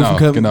 133 rufen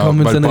können, genau, kommen,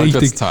 wenn es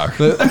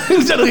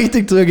dann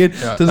richtig zugeht.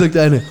 Ja. Dann sagt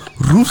eine,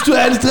 rufst du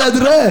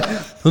 133?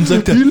 Und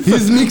sagt er, hier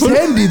ist nix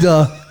Handy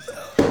da.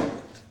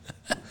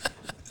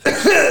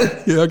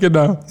 Ja,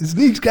 genau. Ist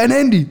nichts, kein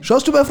Handy.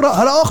 Schaust du bei Frau,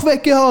 hat er auch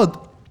weggehaut.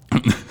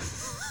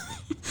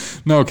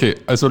 Na okay,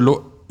 also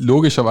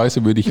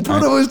logischerweise würde ich...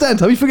 Bruder, wo ist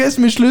deins? Habe ich vergessen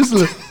mit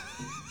Schlüssel.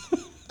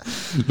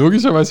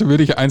 Logischerweise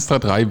würde ich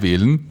 133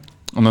 wählen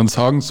und dann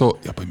sagen so,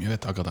 ja, bei mir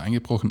wird da gerade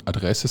eingebrochen,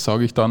 Adresse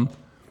sage ich dann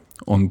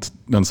Und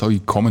dann sage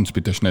ich, kommen Sie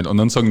bitte schnell. Und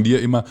dann sagen die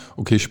immer,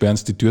 okay, sperren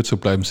Sie die Tür zu,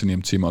 bleiben Sie in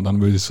Ihrem Zimmer. Und dann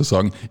würde ich so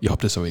sagen, ich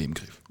habe das aber im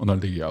Griff. Und dann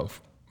lege ich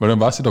auf. Weil dann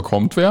weiß ich, da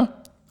kommt wer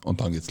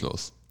und dann geht's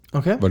los.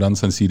 Okay. Weil dann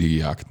sind sie die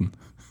Gejagten.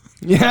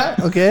 Ja,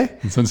 okay.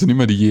 Dann sind sie nicht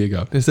mehr die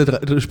Jäger. Das ist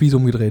der Spieß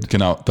umgedreht.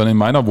 Genau. Dann in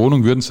meiner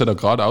Wohnung würden sie da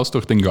geradeaus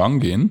durch den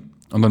Gang gehen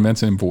und dann wären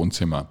sie im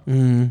Wohnzimmer.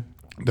 Dann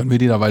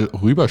würde ich da weil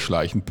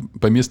rüberschleichen.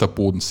 Bei mir ist der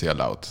Boden sehr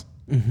laut.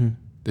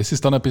 Das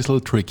ist dann ein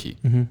bisschen tricky.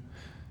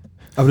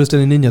 Aber du hast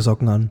deine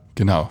Ninja-Socken an.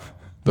 Genau.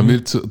 Dann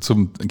will ich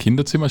zum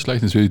Kinderzimmer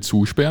schleichen, das will ich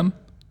zusperren.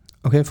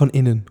 Okay, von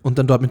innen. Und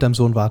dann dort mit deinem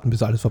Sohn warten,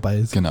 bis alles vorbei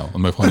ist. Genau.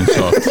 Und meine Freundin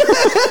schlaft.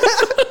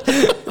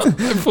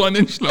 Meine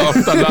Freundin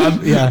schlaft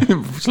allein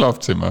im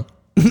Schlafzimmer.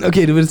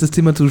 Okay, du würdest das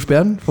Zimmer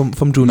zusperren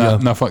vom Junior.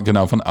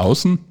 Genau, von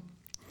außen.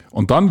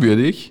 Und dann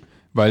würde ich,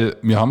 weil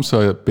wir haben so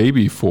ein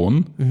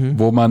Babyphone,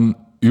 wo man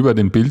über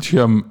den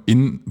Bildschirm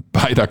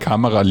bei der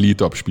Kamera ein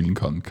Lied abspielen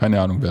kann.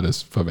 Keine Ahnung, wer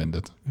das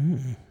verwendet.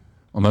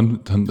 Und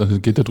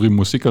dann geht da drüben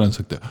Musik und dann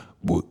sagt er,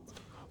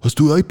 hast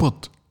du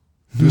iPod?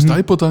 Du hast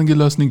iPod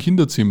angelassen im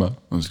Kinderzimmer.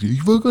 Und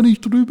ich war gar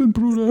nicht drüben,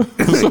 Bruder.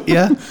 So.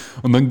 Ja.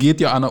 Und dann geht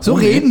ja einer so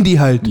reden die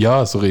halt.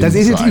 Ja, so reden das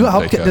ist so jetzt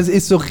überhaupt, das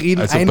ist so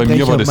reden also Einbrecher bei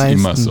mir war das meistens.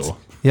 immer so.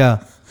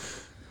 Ja.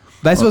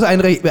 Weißt du, was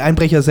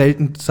Einbrecher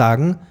selten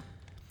sagen?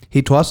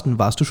 Hey Thorsten,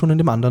 warst du schon in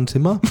dem anderen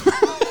Zimmer?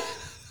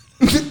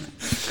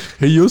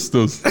 Hey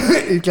Justus,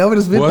 ich glaube,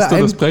 das wird wo hast du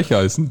das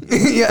Brecheisen?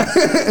 Ja.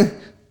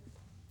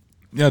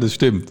 Ja, das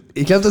stimmt.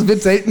 Ich glaube, das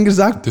wird selten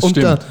gesagt. Das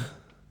stimmt.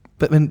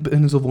 Wenn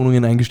in so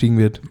Wohnungen eingestiegen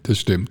wird. Das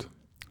stimmt.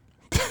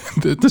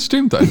 Das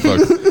stimmt einfach.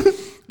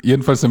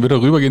 Jedenfalls, dann wird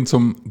er rübergehen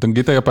dann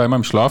geht er ja bei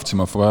meinem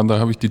Schlafzimmer vorbei und da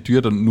habe ich die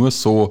Tür dann nur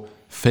so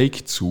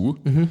fake zu.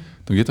 Dann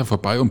geht er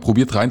vorbei und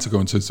probiert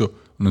reinzukommen und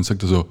dann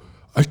sagt er so,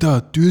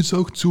 Alter, Tür ist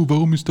auch zu,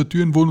 warum ist der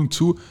Tür in Wohnung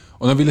zu?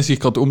 Und dann will er sich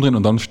gerade umdrehen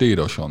und dann stehe ich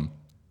da schon.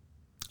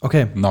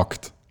 Okay.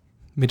 Nackt.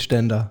 Mit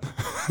Ständer.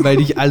 Weil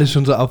dich alles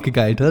schon so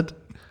aufgegeilt hat.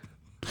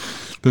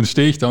 Dann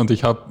stehe ich da und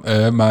ich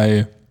habe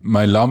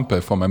meine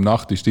Lampe von meinem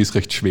Nachttisch, die ist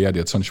recht schwer,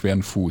 die hat so einen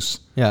schweren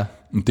Fuß. Ja.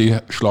 Und die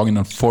schlagen ihn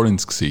dann voll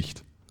ins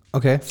Gesicht.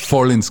 Okay.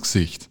 Voll ins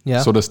Gesicht.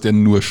 Ja. So dass der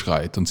nur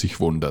schreit und sich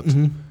wundert.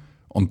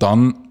 Und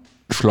dann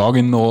schlage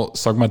ihn noch,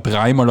 sag mal,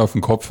 3-mal auf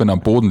den Kopf, wenn er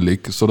am Boden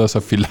liegt, so dass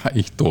er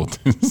vielleicht tot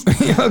ist.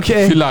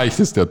 Okay. Vielleicht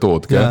ist der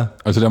tot, gell? Ja.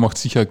 Also der macht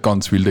sicher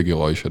ganz wilde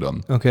Geräusche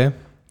dann. Okay.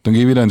 Dann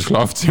gehe ich wieder ins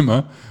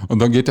Schlafzimmer und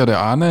dann geht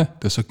der eine,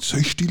 der sagt,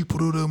 sei still,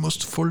 Bruder, du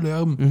machst voll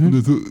Lärm.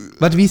 So,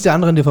 warte, wie ist der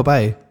andere an dir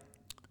vorbei?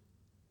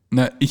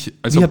 Na,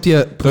 wie habt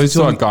ihr da ist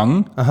so ein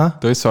Gang. Aha.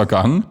 Da ist so ein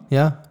Gang.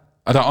 Ja.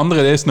 Der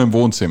andere, der ist nur im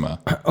Wohnzimmer.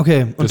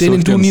 Okay, und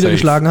den du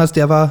niedergeschlagen hast,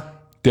 der war?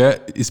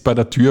 Der ist bei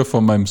der Tür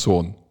von meinem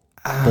Sohn.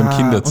 Beim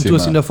Kinderzimmer. Und du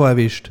hast ihn davor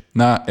erwischt?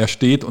 Na, er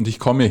steht und ich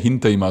komme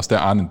hinter ihm aus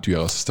der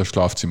Ahnentür, aus der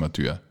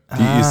Schlafzimmertür.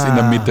 Die ist in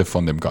der Mitte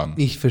von dem Gang.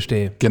 Ich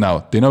verstehe. Genau,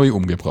 den habe ich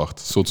umgebracht,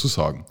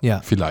 sozusagen.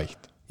 Ja. Vielleicht.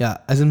 Ja,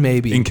 also ein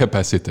Maybe.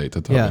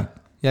 Incapacitated habe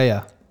ich.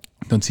 Ja.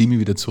 Dann ziehe ich mich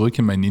wieder zurück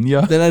in mein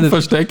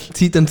Ninja-Versteck.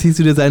 Dann ziehst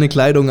du dir seine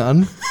Kleidung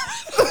an.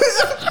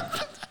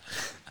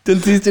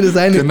 Dann ziehst du dir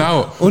seine...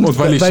 Genau, und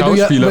weil ich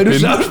Schauspieler bin. Weil du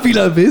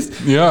Schauspieler bist,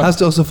 hast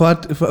du auch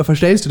sofort,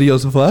 verstellst du dich auch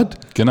sofort.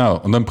 Genau,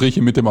 und dann brich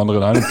ich mit dem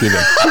anderen ein und gehe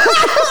weg.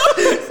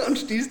 Und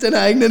stiehlst deine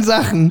eigenen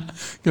Sachen.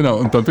 Genau,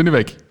 und dann bin ich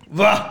weg.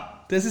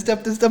 Boah, das ist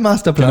der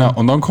Masterplan. Genau,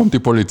 und dann kommt die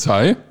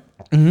Polizei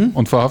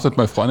und verhaftet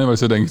meine Freundin, weil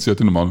sie denkt, sie hat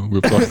den Mann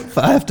umgebracht.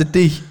 Verhaftet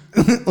dich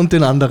und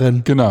den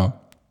anderen. Genau.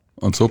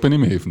 Und so bin ich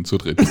im Häfen zu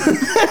dritt.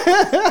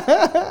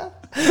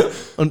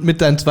 Und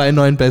mit deinen 2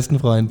 neuen besten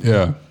Freunden.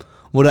 Ja.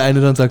 Wo der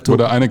eine dann sagt... Wo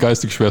der eine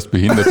geistig schwerst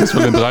behindert ist,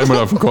 weil er ihn 3-mal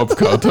auf den Kopf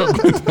gehauen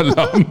hat mit der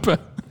Lampe.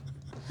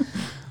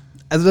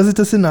 Also das ist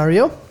das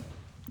Szenario?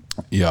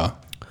 Ja.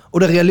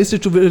 Oder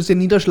realistisch, du würdest den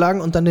niederschlagen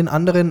und dann den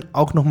anderen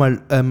auch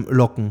nochmal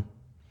locken.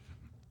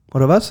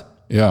 Oder was?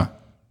 Ja.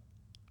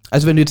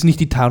 Also wenn du jetzt nicht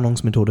die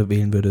Tarnungsmethode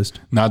wählen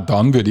würdest. Na,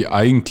 dann würde ich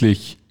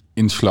eigentlich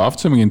ins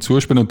Schlafzimmer gehen,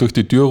 zusperren und durch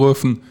die Tür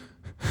rufen.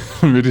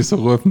 Dann würde ich so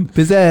rufen.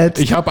 Besetzt.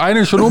 Ich habe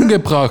einen schon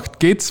umgebracht,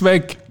 geht's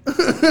weg.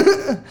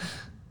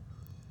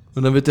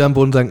 Und dann wird der am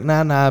Boden sagen,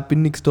 na,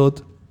 bin nix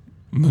tot.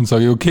 Und dann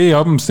sage ich, okay, ich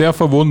habe ihn sehr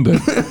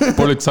verwundet.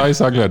 Polizei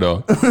sagt gleich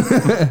da.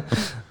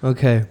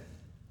 Okay.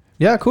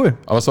 Ja, cool.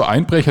 Aber so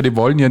Einbrecher, die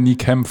wollen ja nie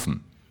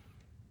kämpfen.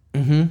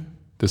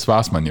 Das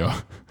weiß man ja.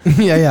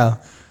 Ja.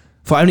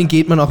 Vor allen Dingen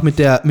geht man auch mit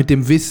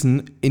dem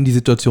Wissen in die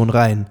Situation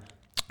rein.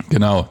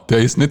 Genau, der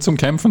ist nicht zum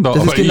Kämpfen da,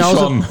 das aber ich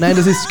schon. Nein,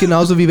 das ist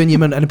genauso wie wenn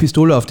jemand eine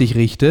Pistole auf dich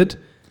richtet,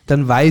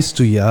 dann weißt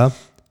du ja,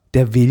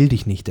 der will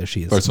dich nicht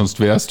erschießen. Weil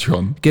sonst wärst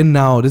schon.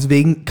 Genau,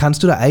 deswegen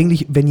kannst du da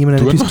eigentlich, wenn jemand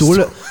eine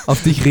Pistole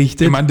auf dich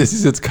richtet... Ich meine, das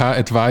ist jetzt kein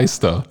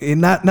Advice da.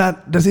 Na,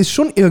 das ist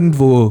schon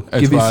irgendwo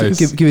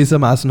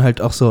gewissermaßen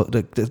halt auch so.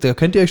 Da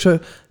könnt ihr euch schon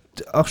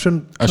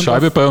eine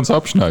Scheibe bei uns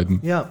abschneiden.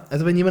 Ja,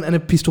 also wenn jemand eine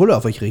Pistole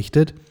auf euch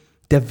richtet,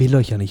 der will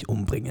euch ja nicht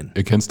umbringen.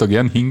 Ihr könnt da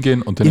gern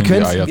hingehen und dann in die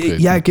Eier treten.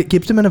 Ja,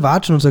 gebt ihm eine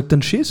Watschen und sagt,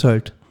 dann schieß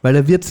halt, weil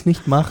er wird es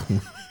nicht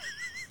machen.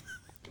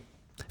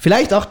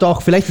 Vielleicht auch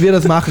doch, vielleicht wird er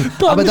es machen.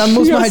 Aber dann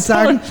muss man halt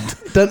sagen,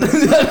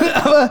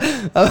 aber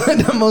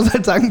dann muss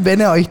halt sagen, wenn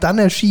er euch dann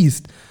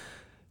erschießt,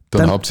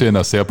 Dann habt ihr ihn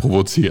auch sehr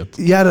provoziert.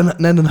 Ja,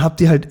 dann habt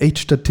ihr halt echt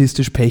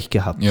statistisch Pech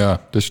gehabt. Ja,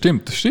 das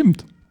stimmt.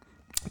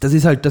 Das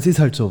ist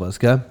halt sowas,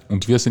 gell?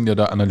 Und wir sind ja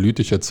da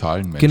analytische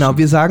Zahlenmenschen. Genau,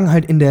 wir sagen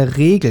halt in der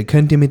Regel,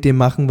 könnt ihr mit dem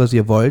machen, was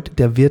ihr wollt,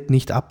 der wird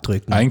nicht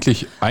abdrücken.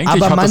 Eigentlich Aber hat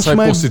er seine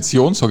manchmal-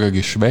 Position sogar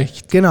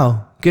geschwächt.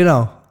 Genau.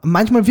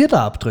 Manchmal wird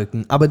er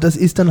abdrücken, aber das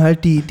ist dann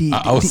halt die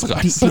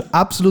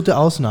absolute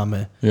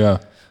Ausnahme. Ja.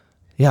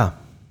 Ja.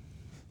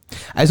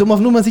 Also um auf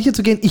Nummer sicher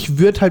zu gehen, ich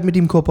würde halt mit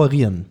ihm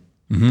kooperieren.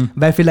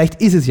 Weil vielleicht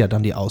ist es ja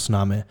dann die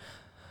Ausnahme.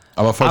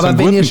 Aber falls Aber ihr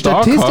wenn ihr einen guten Tag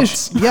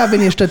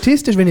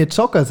habt, wenn ihr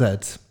Zocker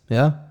seid,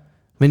 ja,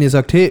 wenn ihr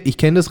sagt, hey, ich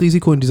kenne das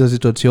Risiko in dieser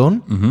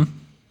Situation,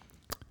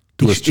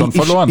 du hast schon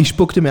verloren. Ich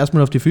spuck dem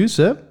erstmal auf die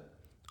Füße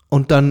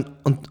und dann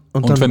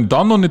wenn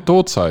dann noch nicht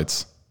tot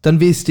seid. dann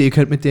wisst ihr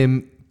könnt mit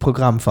dem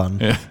Programm fahren.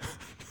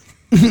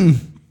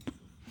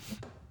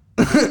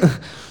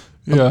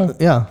 Ja.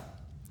 Ja.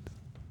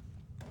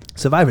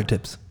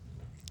 Survival-Tipps.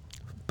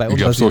 Bei Ich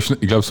uns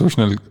glaube, so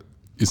schnell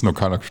ist noch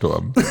keiner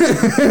gestorben,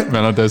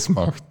 wenn er das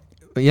macht.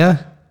 Ja,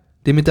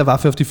 dem mit der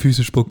Waffe auf die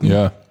Füße spucken.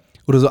 Ja.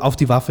 Oder so auf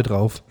die Waffe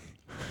drauf.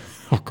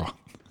 Oh Gott.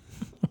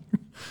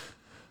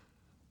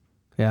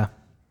 Ja.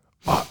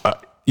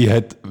 Ihr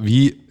hättet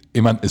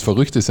ich meine, das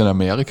Verrückte ist in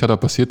Amerika, da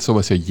passiert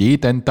sowas ja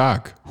jeden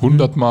Tag,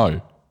 100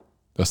 Mal.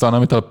 Dass da einer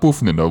mit der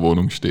Puffen in der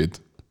Wohnung steht.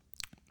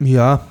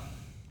 Ja.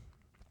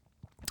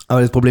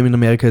 Aber das Problem in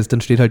Amerika ist,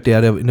 dann steht halt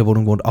der in der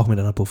Wohnung wohnt, auch mit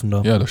einer Puffen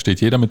da. Ja, da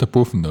steht jeder mit der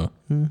Puffen da.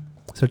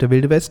 Das ist halt der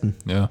wilde Westen.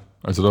 Ja,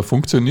 also da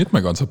funktioniert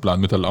mein ganzer Plan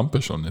mit der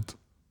Lampe schon nicht.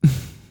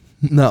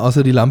 Na,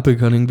 außer die Lampe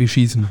kann irgendwie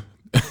schießen.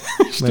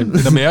 Stimmt,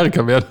 in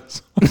Amerika wäre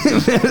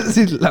das.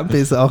 Die Lampe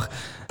ist auch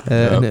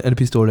eine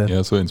Pistole.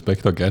 Ja, so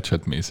Inspector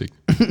Gadget-mäßig.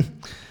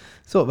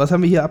 So, was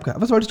haben wir hier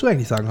abgehakt? Was wolltest du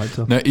eigentlich sagen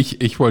heute? Na,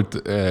 ich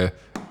wollte,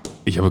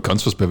 ich habe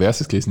ganz was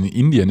Perverses gelesen. In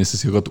Indien ist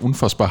es ja gerade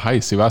unfassbar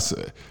heiß. Ich weiß,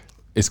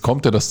 es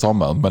kommt ja der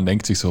Sommer und man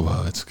denkt sich so,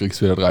 wow, jetzt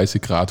kriegst du wieder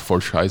 30 Grad, voll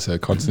scheiße,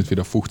 kannst nicht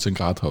wieder 15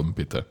 Grad haben,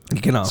 bitte.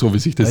 Genau. So wie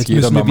sich das Jetzt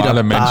jeder müssen wir normale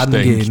wieder Mensch baden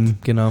denkt. gehen,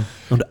 genau.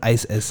 Und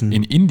Eis essen.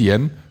 In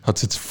Indien hat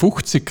es jetzt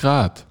 50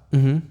 Grad.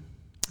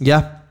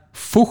 Ja,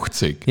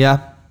 50.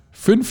 ja,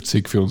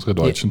 50 für unsere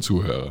deutschen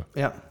Zuhörer.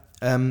 ja.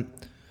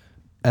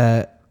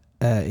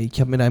 Ich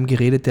habe mit einem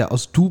geredet, der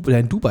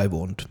in Dubai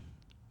wohnt.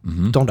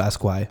 Don't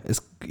ask why.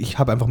 Ich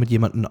habe einfach mit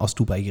jemandem aus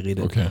Dubai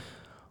geredet. Okay.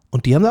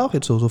 Und die haben da auch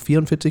jetzt so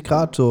 44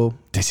 Grad, so.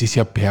 Das ist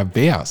ja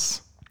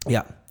pervers.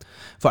 Ja.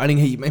 Vor allen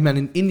Dingen, ich meine,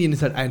 in Indien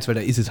ist halt eins, weil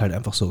da ist es halt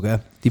einfach so,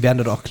 gell? Die werden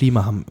dort auch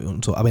Klima haben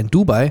und so. Aber in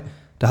Dubai,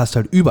 da hast du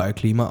halt überall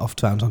Klima auf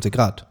 22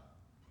 Grad.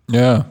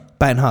 Ja,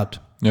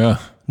 Beinhart. ja,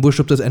 Wurscht,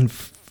 ob das ein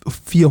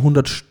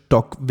 400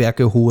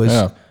 Stockwerke hohes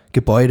Ja.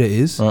 Gebäude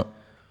ist, ja.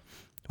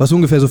 was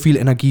ungefähr so viel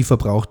Energie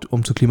verbraucht,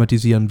 um zu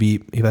klimatisieren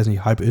wie, ich weiß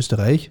nicht, halb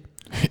Österreich.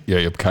 Ja,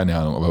 ich habe keine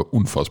Ahnung, aber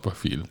unfassbar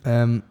viel.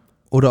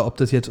 Oder ob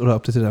das jetzt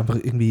einfach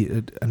irgendwie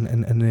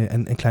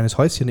ein kleines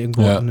Häuschen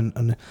irgendwo Ja.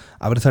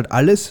 aber das ist halt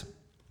alles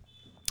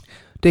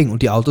Ding.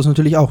 Und die Autos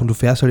natürlich auch. Und du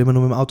fährst halt immer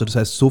nur mit dem Auto. Das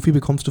heißt, so viel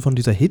bekommst du von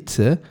dieser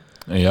Hitze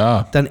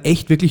Ja, dann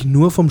echt wirklich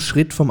nur vom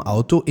Schritt vom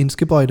Auto ins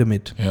Gebäude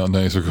mit. ja, und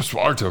dann ist so, das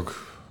war Alltag.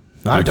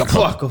 Alter,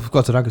 boah,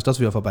 Gott sei Dank ist das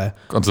wieder vorbei.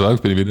 Gott sei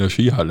Dank bin ich wieder in der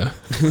Skihalle.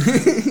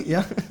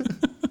 Ja.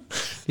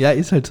 Ja,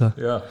 ist halt so.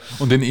 Ja.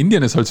 Und in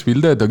Indien ist halt das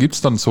Wilde, da gibt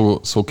es dann so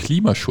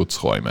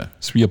Klimaschutzräume.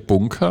 Das ist wie ein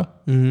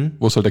Bunker,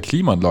 wo es halt eine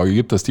Klimaanlage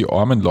gibt, dass die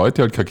armen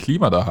Leute halt kein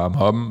Klima daheim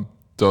haben,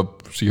 da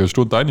sich eine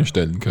Stunde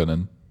einstellen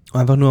können.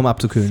 Einfach nur um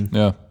abzukühlen.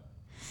 Ja.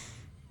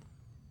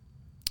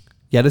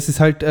 Ja, das ist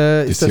halt,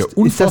 ist ja das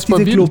unfassbar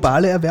diese wild.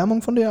 globale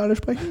Erwärmung, von der alle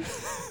sprechen?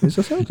 Ist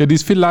das so? Ja, die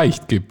es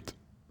vielleicht gibt.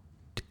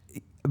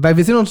 Weil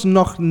wir sind uns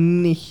noch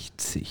nicht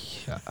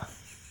sicher,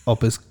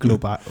 ob es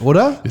global,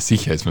 oder? Ja,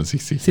 sicher ist man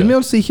sich sicher. Sind wir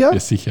uns sicher? Ja,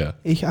 sicher.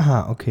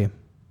 Okay.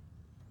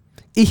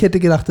 Ich hätte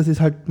gedacht, das ist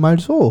halt mal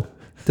so.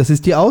 Das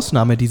ist die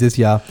Ausnahme dieses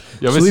Jahr.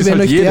 Ja, aber es ist wenn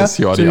halt euch jedes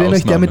Jahr so die wie wenn euch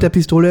der Ausnahme. mit der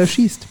Pistole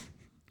erschießt.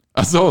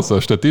 Ach so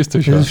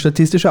statistisch. Das Ja. ist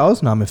statistische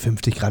Ausnahme.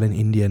 50 Grad in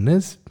Indien, ne?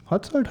 Das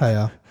hat's halt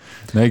heuer.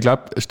 Na, ich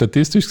glaube,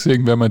 statistisch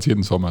gesehen werden wir jetzt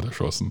jeden Sommer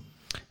erschossen.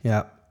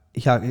 Ja,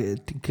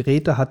 die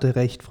Greta hatte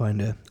recht,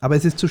 Freunde. Aber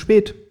es ist zu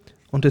spät.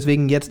 Und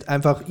deswegen jetzt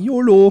einfach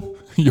YOLO.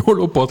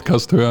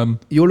 YOLO-Podcast hören.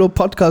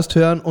 YOLO-Podcast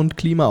hören und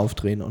Klima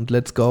aufdrehen und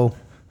let's go.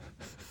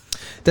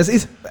 Das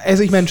ist,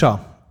 also ich meine, schau.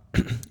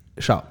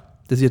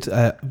 Das ist jetzt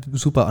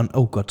super an.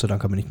 Oh Gott sei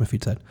Dank haben wir nicht mehr viel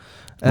Zeit.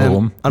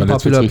 Warum? Weil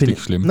jetzt wird's richtig Opinion.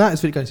 schlimm. Nein,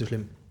 es wird gar nicht so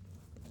schlimm.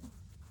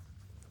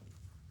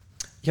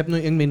 Ich habe nur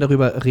irgendwen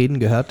darüber reden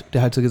gehört,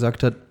 der halt so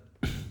gesagt hat,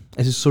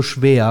 es ist so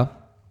schwer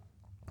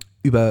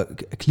über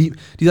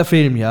dieser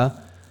Film, ja,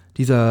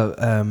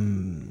 dieser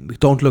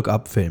Don't Look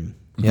Up Film.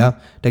 Ja,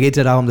 da geht es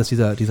ja darum, dass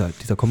dieser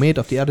Komet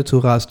auf die Erde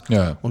zurast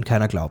Ja. und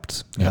keiner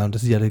glaubt's. Ja. Ja, und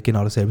das ist ja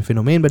genau dasselbe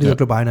Phänomen bei dieser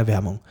globalen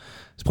Erwärmung.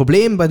 Das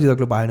Problem bei dieser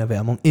globalen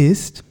Erwärmung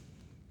ist,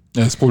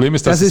 Ja, das Problem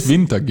ist, dass es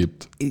Winter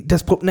gibt. und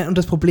das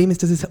Problem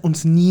ist, dass es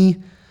uns nie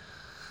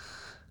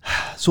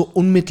so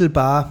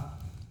unmittelbar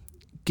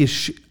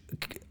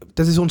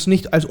dass es uns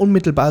nicht als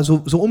unmittelbar,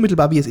 so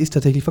unmittelbar wie es ist,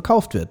 tatsächlich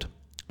verkauft wird.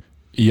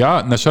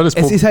 Ja, na schau, das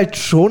Es ist halt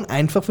schon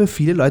einfach für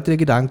viele Leute der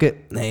Gedanke,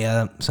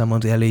 naja, sagen wir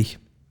uns ehrlich,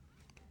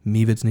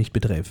 mich wird es nicht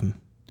betreffen.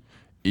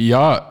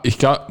 Ja, ich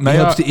glaube,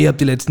 Ich hab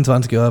die letzten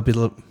 20 Jahre ein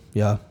bisschen,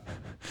 ja.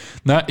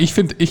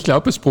 Ich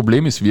glaube, das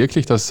Problem ist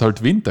wirklich, dass es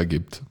halt Winter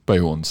gibt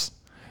bei uns.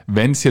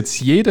 Wenn es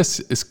jetzt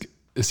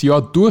das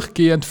Jahr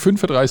durchgehend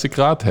 35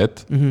 Grad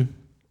hätte,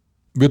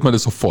 würde man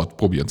das sofort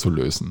probieren zu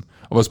lösen.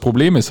 Aber das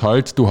Problem ist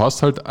halt, du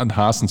hast halt einen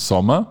heißen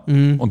Sommer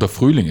und der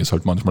Frühling ist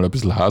halt manchmal ein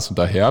bisschen heiß und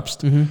der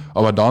Herbst.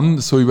 Aber dann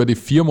so über die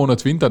 4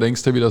 Monate Winter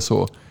denkst du wieder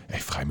so,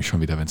 ich freue mich schon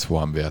wieder, wenn es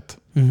warm wird.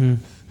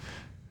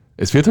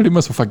 Es wird halt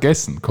immer so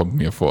vergessen, kommt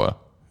mir vor.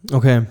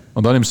 Okay.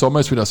 Und dann im Sommer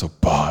ist wieder so,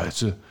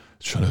 jetzt ist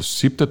schon der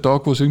 7.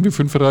 Tag, wo es irgendwie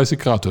 35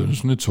 Grad hat. Das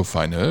ist nicht so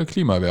fein, ja?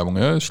 Klimaerwärmung,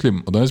 ja, ist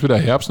schlimm. Und dann ist wieder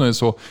Herbst und dann ist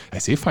so,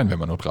 es ist fein, wenn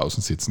man noch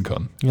draußen sitzen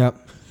kann. Ja.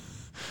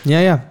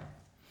 Ja.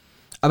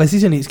 Aber es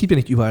gibt ja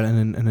nicht überall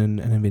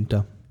einen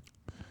Winter.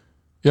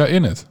 Ja,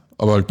 nicht.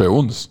 Aber halt bei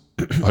uns.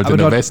 Halt aber in der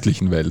dort,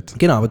 westlichen Welt.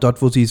 Genau, aber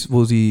dort, wo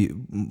sie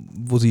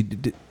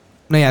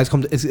naja, es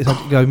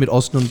hat, glaube ich, mit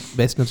Osten und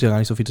Westen hat es ja gar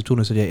nicht so viel zu tun.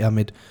 Es hat ja eher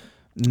mit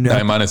Nein,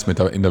 ich meine jetzt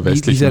in der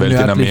westlichen Welt,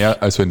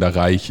 also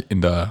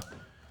in der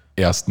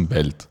ersten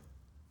Welt.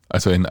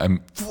 Also in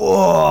einem,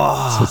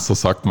 so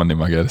sagt man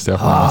immer, gell? Das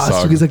darf man mal sagen.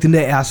 Hast du gesagt in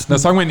der ersten? Na,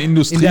 sagen wir in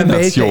Industrienationen. In der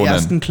Welt der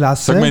ersten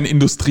Klasse? Sagen wir in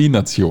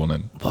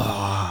Industrienationen.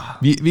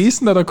 Wie ist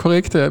denn da der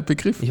korrekte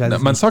Begriff?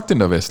 Man sagt in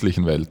der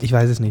westlichen Welt. Ich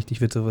weiß es nicht.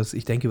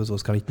 Ich denke über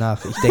sowas gar nicht nach.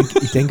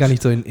 Ich denke gar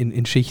nicht so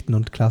in Schichten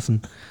und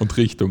Klassen. Und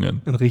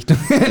Richtungen.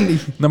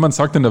 Man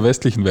sagt in der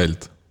westlichen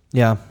Welt.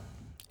 Ja.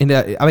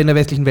 Aber in der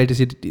westlichen Welt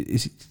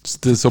ist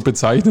so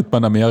bezeichnet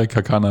man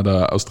Amerika,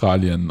 Kanada,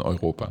 Australien,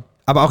 Europa.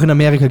 Aber auch in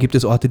Amerika gibt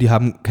es Orte, die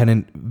haben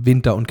keinen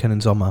Winter und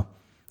keinen Sommer.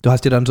 Du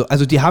hast ja dann so,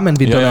 also die haben einen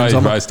Winter und einen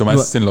Sommer. Ja, ich weiß, du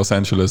meinst in Los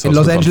Angeles. In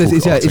Los Angeles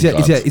ist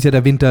ja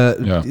der Winter,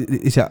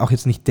 ist ja auch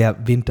jetzt nicht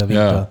der Winter.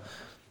 Ja.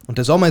 Und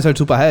der Sommer ist halt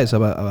super heiß,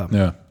 aber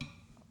ja,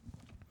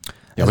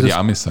 also aber die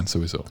Amis sind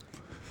sowieso.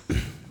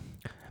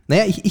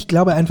 Naja, ich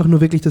glaube einfach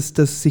nur wirklich,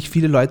 dass sich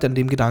viele Leute an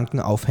dem Gedanken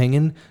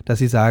aufhängen, dass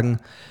sie sagen,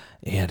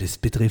 ja, das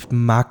betrifft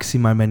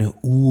maximal meine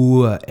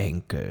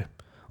Urenkel.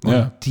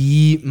 Und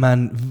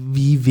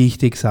wie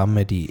wichtig sind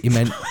mir die? Ich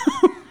meine,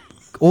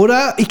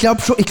 oder? Ich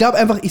glaube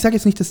einfach, ich sage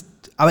jetzt nicht,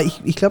 aber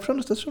ich glaube schon,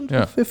 dass das schon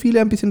für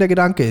viele ein bisschen der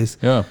Gedanke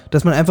ist. Ja.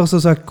 Dass man einfach so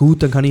sagt,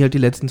 gut, dann kann ich halt die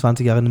letzten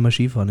 20 Jahre nicht mehr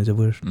Skifahren, ist ja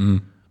wurscht.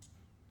 Mhm.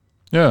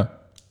 Ja.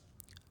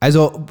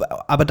 Also,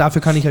 aber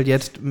dafür kann ich halt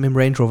jetzt mit dem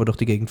Range Rover durch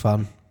die Gegend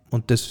fahren.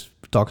 Und das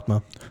taugt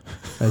mir.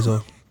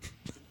 Also.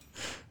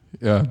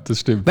 Ja, das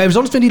stimmt. Weil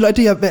sonst, wenn die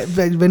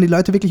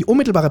Leute wirklich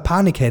unmittelbare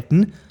Panik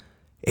hätten,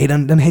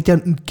 dann hätte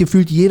ja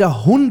gefühlt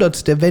jeder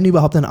Hundertste, wenn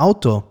überhaupt, ein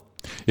Auto.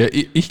 Ja,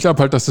 ich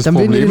glaube halt, dass das dann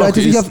Problem ist, dann würden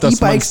die Leute sich auf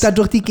E-Bikes da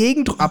durch die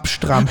Gegend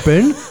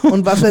abstrampeln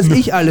und was weiß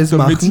ich alles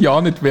machen. Damit es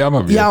ja nicht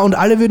wärmer wird. Ja, und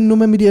alle würden nur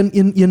mehr mit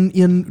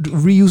ihren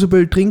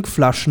reusable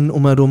Trinkflaschen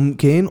umherum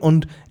gehen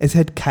und es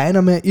hätte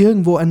keiner mehr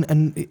irgendwo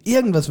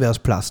irgendwas wäre aus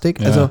Plastik.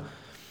 Ja. Also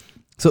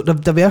so,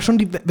 da wäre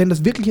schon, wenn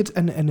das wirklich jetzt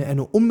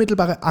eine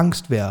unmittelbare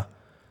Angst wäre,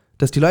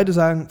 dass die Leute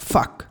sagen,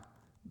 fuck,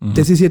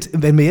 das ist jetzt,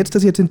 wenn wir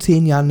das jetzt in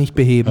 10 Jahren nicht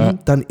beheben,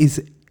 dann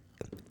ist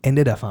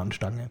Ende der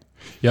Fahnenstange.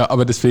 Ja,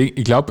 aber deswegen,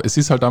 ich glaube, es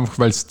ist halt einfach,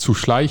 weil es zu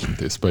schleichend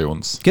ist bei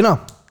uns. Genau.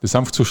 Das ist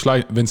einfach zu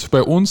schleichend. Wenn es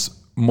bei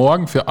uns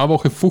morgen für eine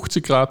Woche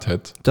 50 Grad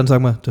hätte, dann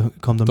sagen wir, dann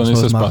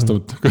ist das passt.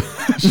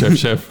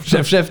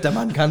 Chef, der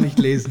Mann kann nicht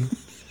lesen.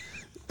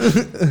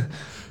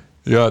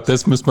 Ja,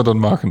 das müssen wir dann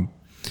machen.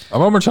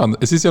 Aber mal schauen,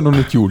 es ist ja noch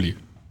nicht Juli.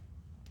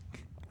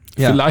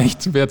 Ja.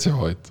 Vielleicht wird es ja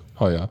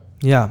heuer.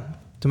 Ja,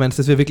 du meinst,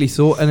 dass wir wirklich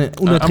so einen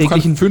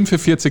unerträglichen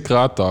 45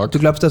 Grad Tag. Du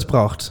glaubst, das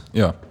braucht?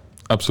 Ja,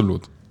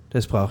 absolut.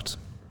 Das braucht.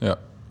 Ja.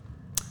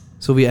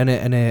 So wie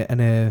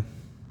eine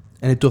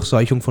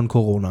Durchseuchung von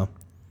Corona.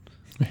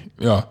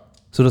 Ja.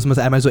 So, dass man es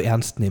einmal so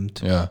ernst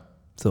nimmt. Ja.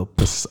 So.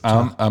 Dass es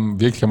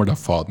wirklich einmal der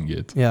Faden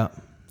geht. Ja.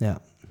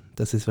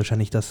 Das ist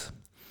wahrscheinlich das.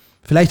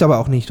 Vielleicht aber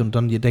auch nicht. Und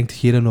dann denkt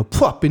sich jeder nur,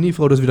 bin ich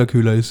froh, dass es wieder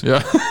kühler ist. Ja,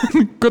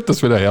 gut,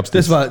 dass wieder Herbst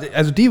ist. Das war,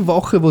 also die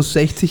Woche, wo es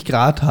 60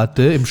 Grad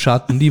hatte im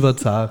Schatten, die war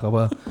zart.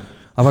 Aber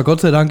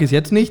Gott sei Dank ist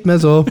jetzt nicht mehr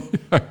so.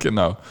 Ja,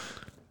 genau.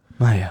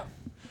 Naja.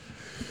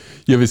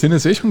 Ja, wir sind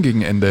jetzt schon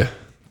gegen Ende.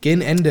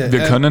 Gegen Ende.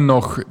 Wir können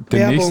noch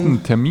den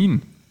nächsten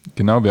Termin.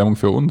 Genau, Werbung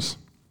für uns.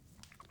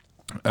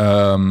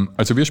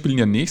 Also wir spielen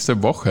ja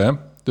nächste Woche,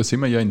 da sind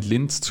wir ja in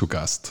Linz zu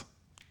Gast.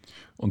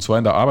 Und zwar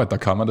in der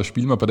Arbeiterkammer, da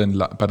spielen wir bei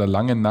der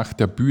langen Nacht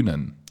der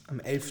Bühnen. Am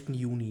 11.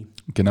 Juni.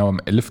 Genau, am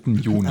 11.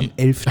 Juni. Am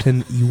 11.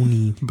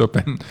 Juni. Der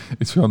Ben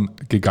ist schon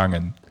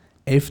gegangen.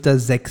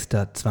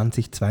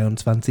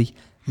 11.06.2022,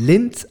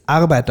 Linz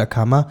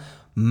Arbeiterkammer.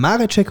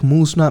 Mareczek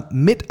Musner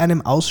mit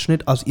einem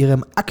Ausschnitt aus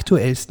ihrem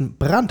aktuellsten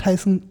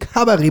brandheißen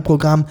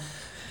Kabarettprogramm,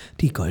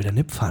 die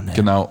Goldene Pfanne.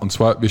 Genau, und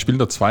zwar, wir spielen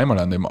da zweimal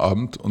an dem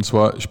Abend. Und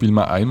zwar spielen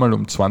wir einmal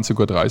um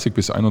 20.30 Uhr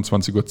bis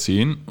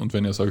 21.10 Uhr. Und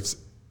wenn ihr sagt,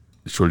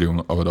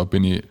 Entschuldigung, aber da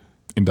bin ich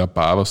in der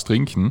Bar was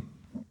trinken.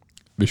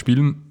 Wir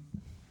spielen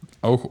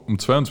auch um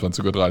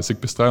 22.30 Uhr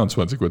bis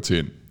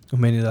 23.10 Uhr.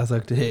 Und wenn ihr da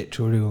sagt, hey,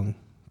 Entschuldigung,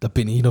 da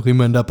bin ich noch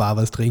immer in der Bar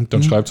was trinken.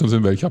 Dann schreibt uns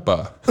in welcher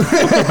Bar.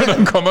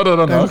 Dann kommen wir da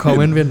danach. Dann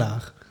kommen wir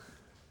nach.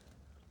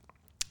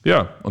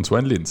 Ja, und zwar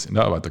in Linz, in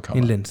der Arbeiterkammer.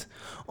 In Linz.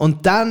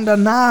 Und dann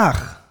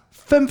danach,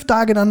 5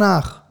 Tage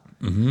danach,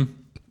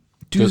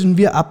 düsen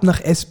wir ab nach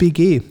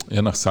SBG.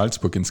 Ja, nach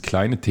Salzburg ins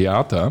kleine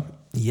Theater.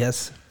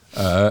 Yes.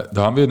 Da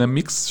haben wir eine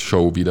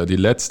Mix-Show wieder, die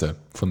letzte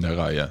von der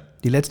Reihe.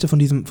 Die letzte von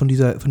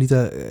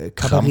dieser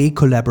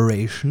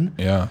Kabarett-Collaboration,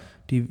 Ja.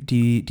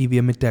 die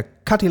wir mit der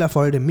Kathi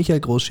Lafolle, dem Michael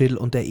Großschädel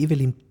und der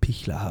Evelyn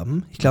Pichler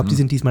haben. Ich glaube, die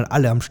sind diesmal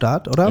alle am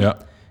Start, oder? Ja.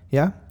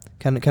 Ja?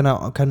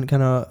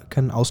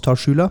 Kein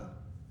Austauschschüler?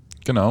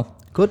 Genau.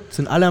 Gut,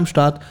 sind alle am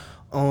Start.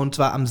 Und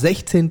zwar am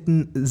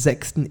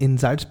 16.06. in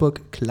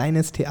Salzburg,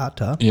 kleines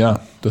Theater.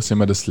 Ja, da sind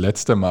wir das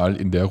letzte Mal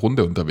in der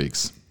Runde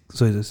unterwegs.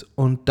 So ist es.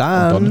 Und Und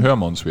dann hören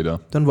wir uns wieder.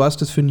 Dann war es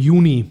das für den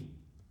Juni.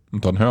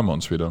 Und dann hören wir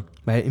uns wieder.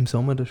 Weil im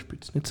Sommer, da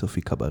spielt es nicht so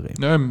viel Kabarett.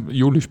 Ja, im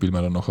Juli spielen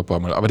wir dann noch ein paar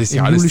Mal. Aber das ist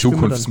ja Im alles Juli spielen wir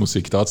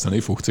Zukunftsmusik. Da hat es dann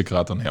 50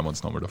 Grad, dann hören wir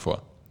uns nochmal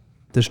davor.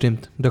 Das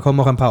stimmt. Und da kommen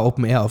auch ein paar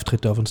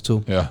Open-Air-Auftritte auf uns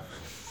zu. Ja.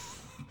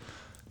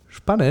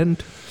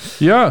 Spannend.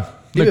 Ja,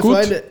 na Liebe gut.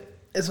 Freunde,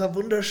 es war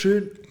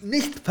wunderschön.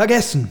 Nicht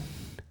vergessen,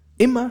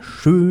 immer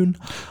schön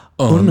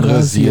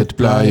Unrasiert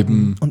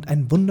bleiben. und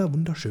ein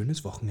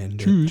wunderschönes Wochenende.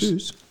 Tschüss.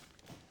 Tschüss.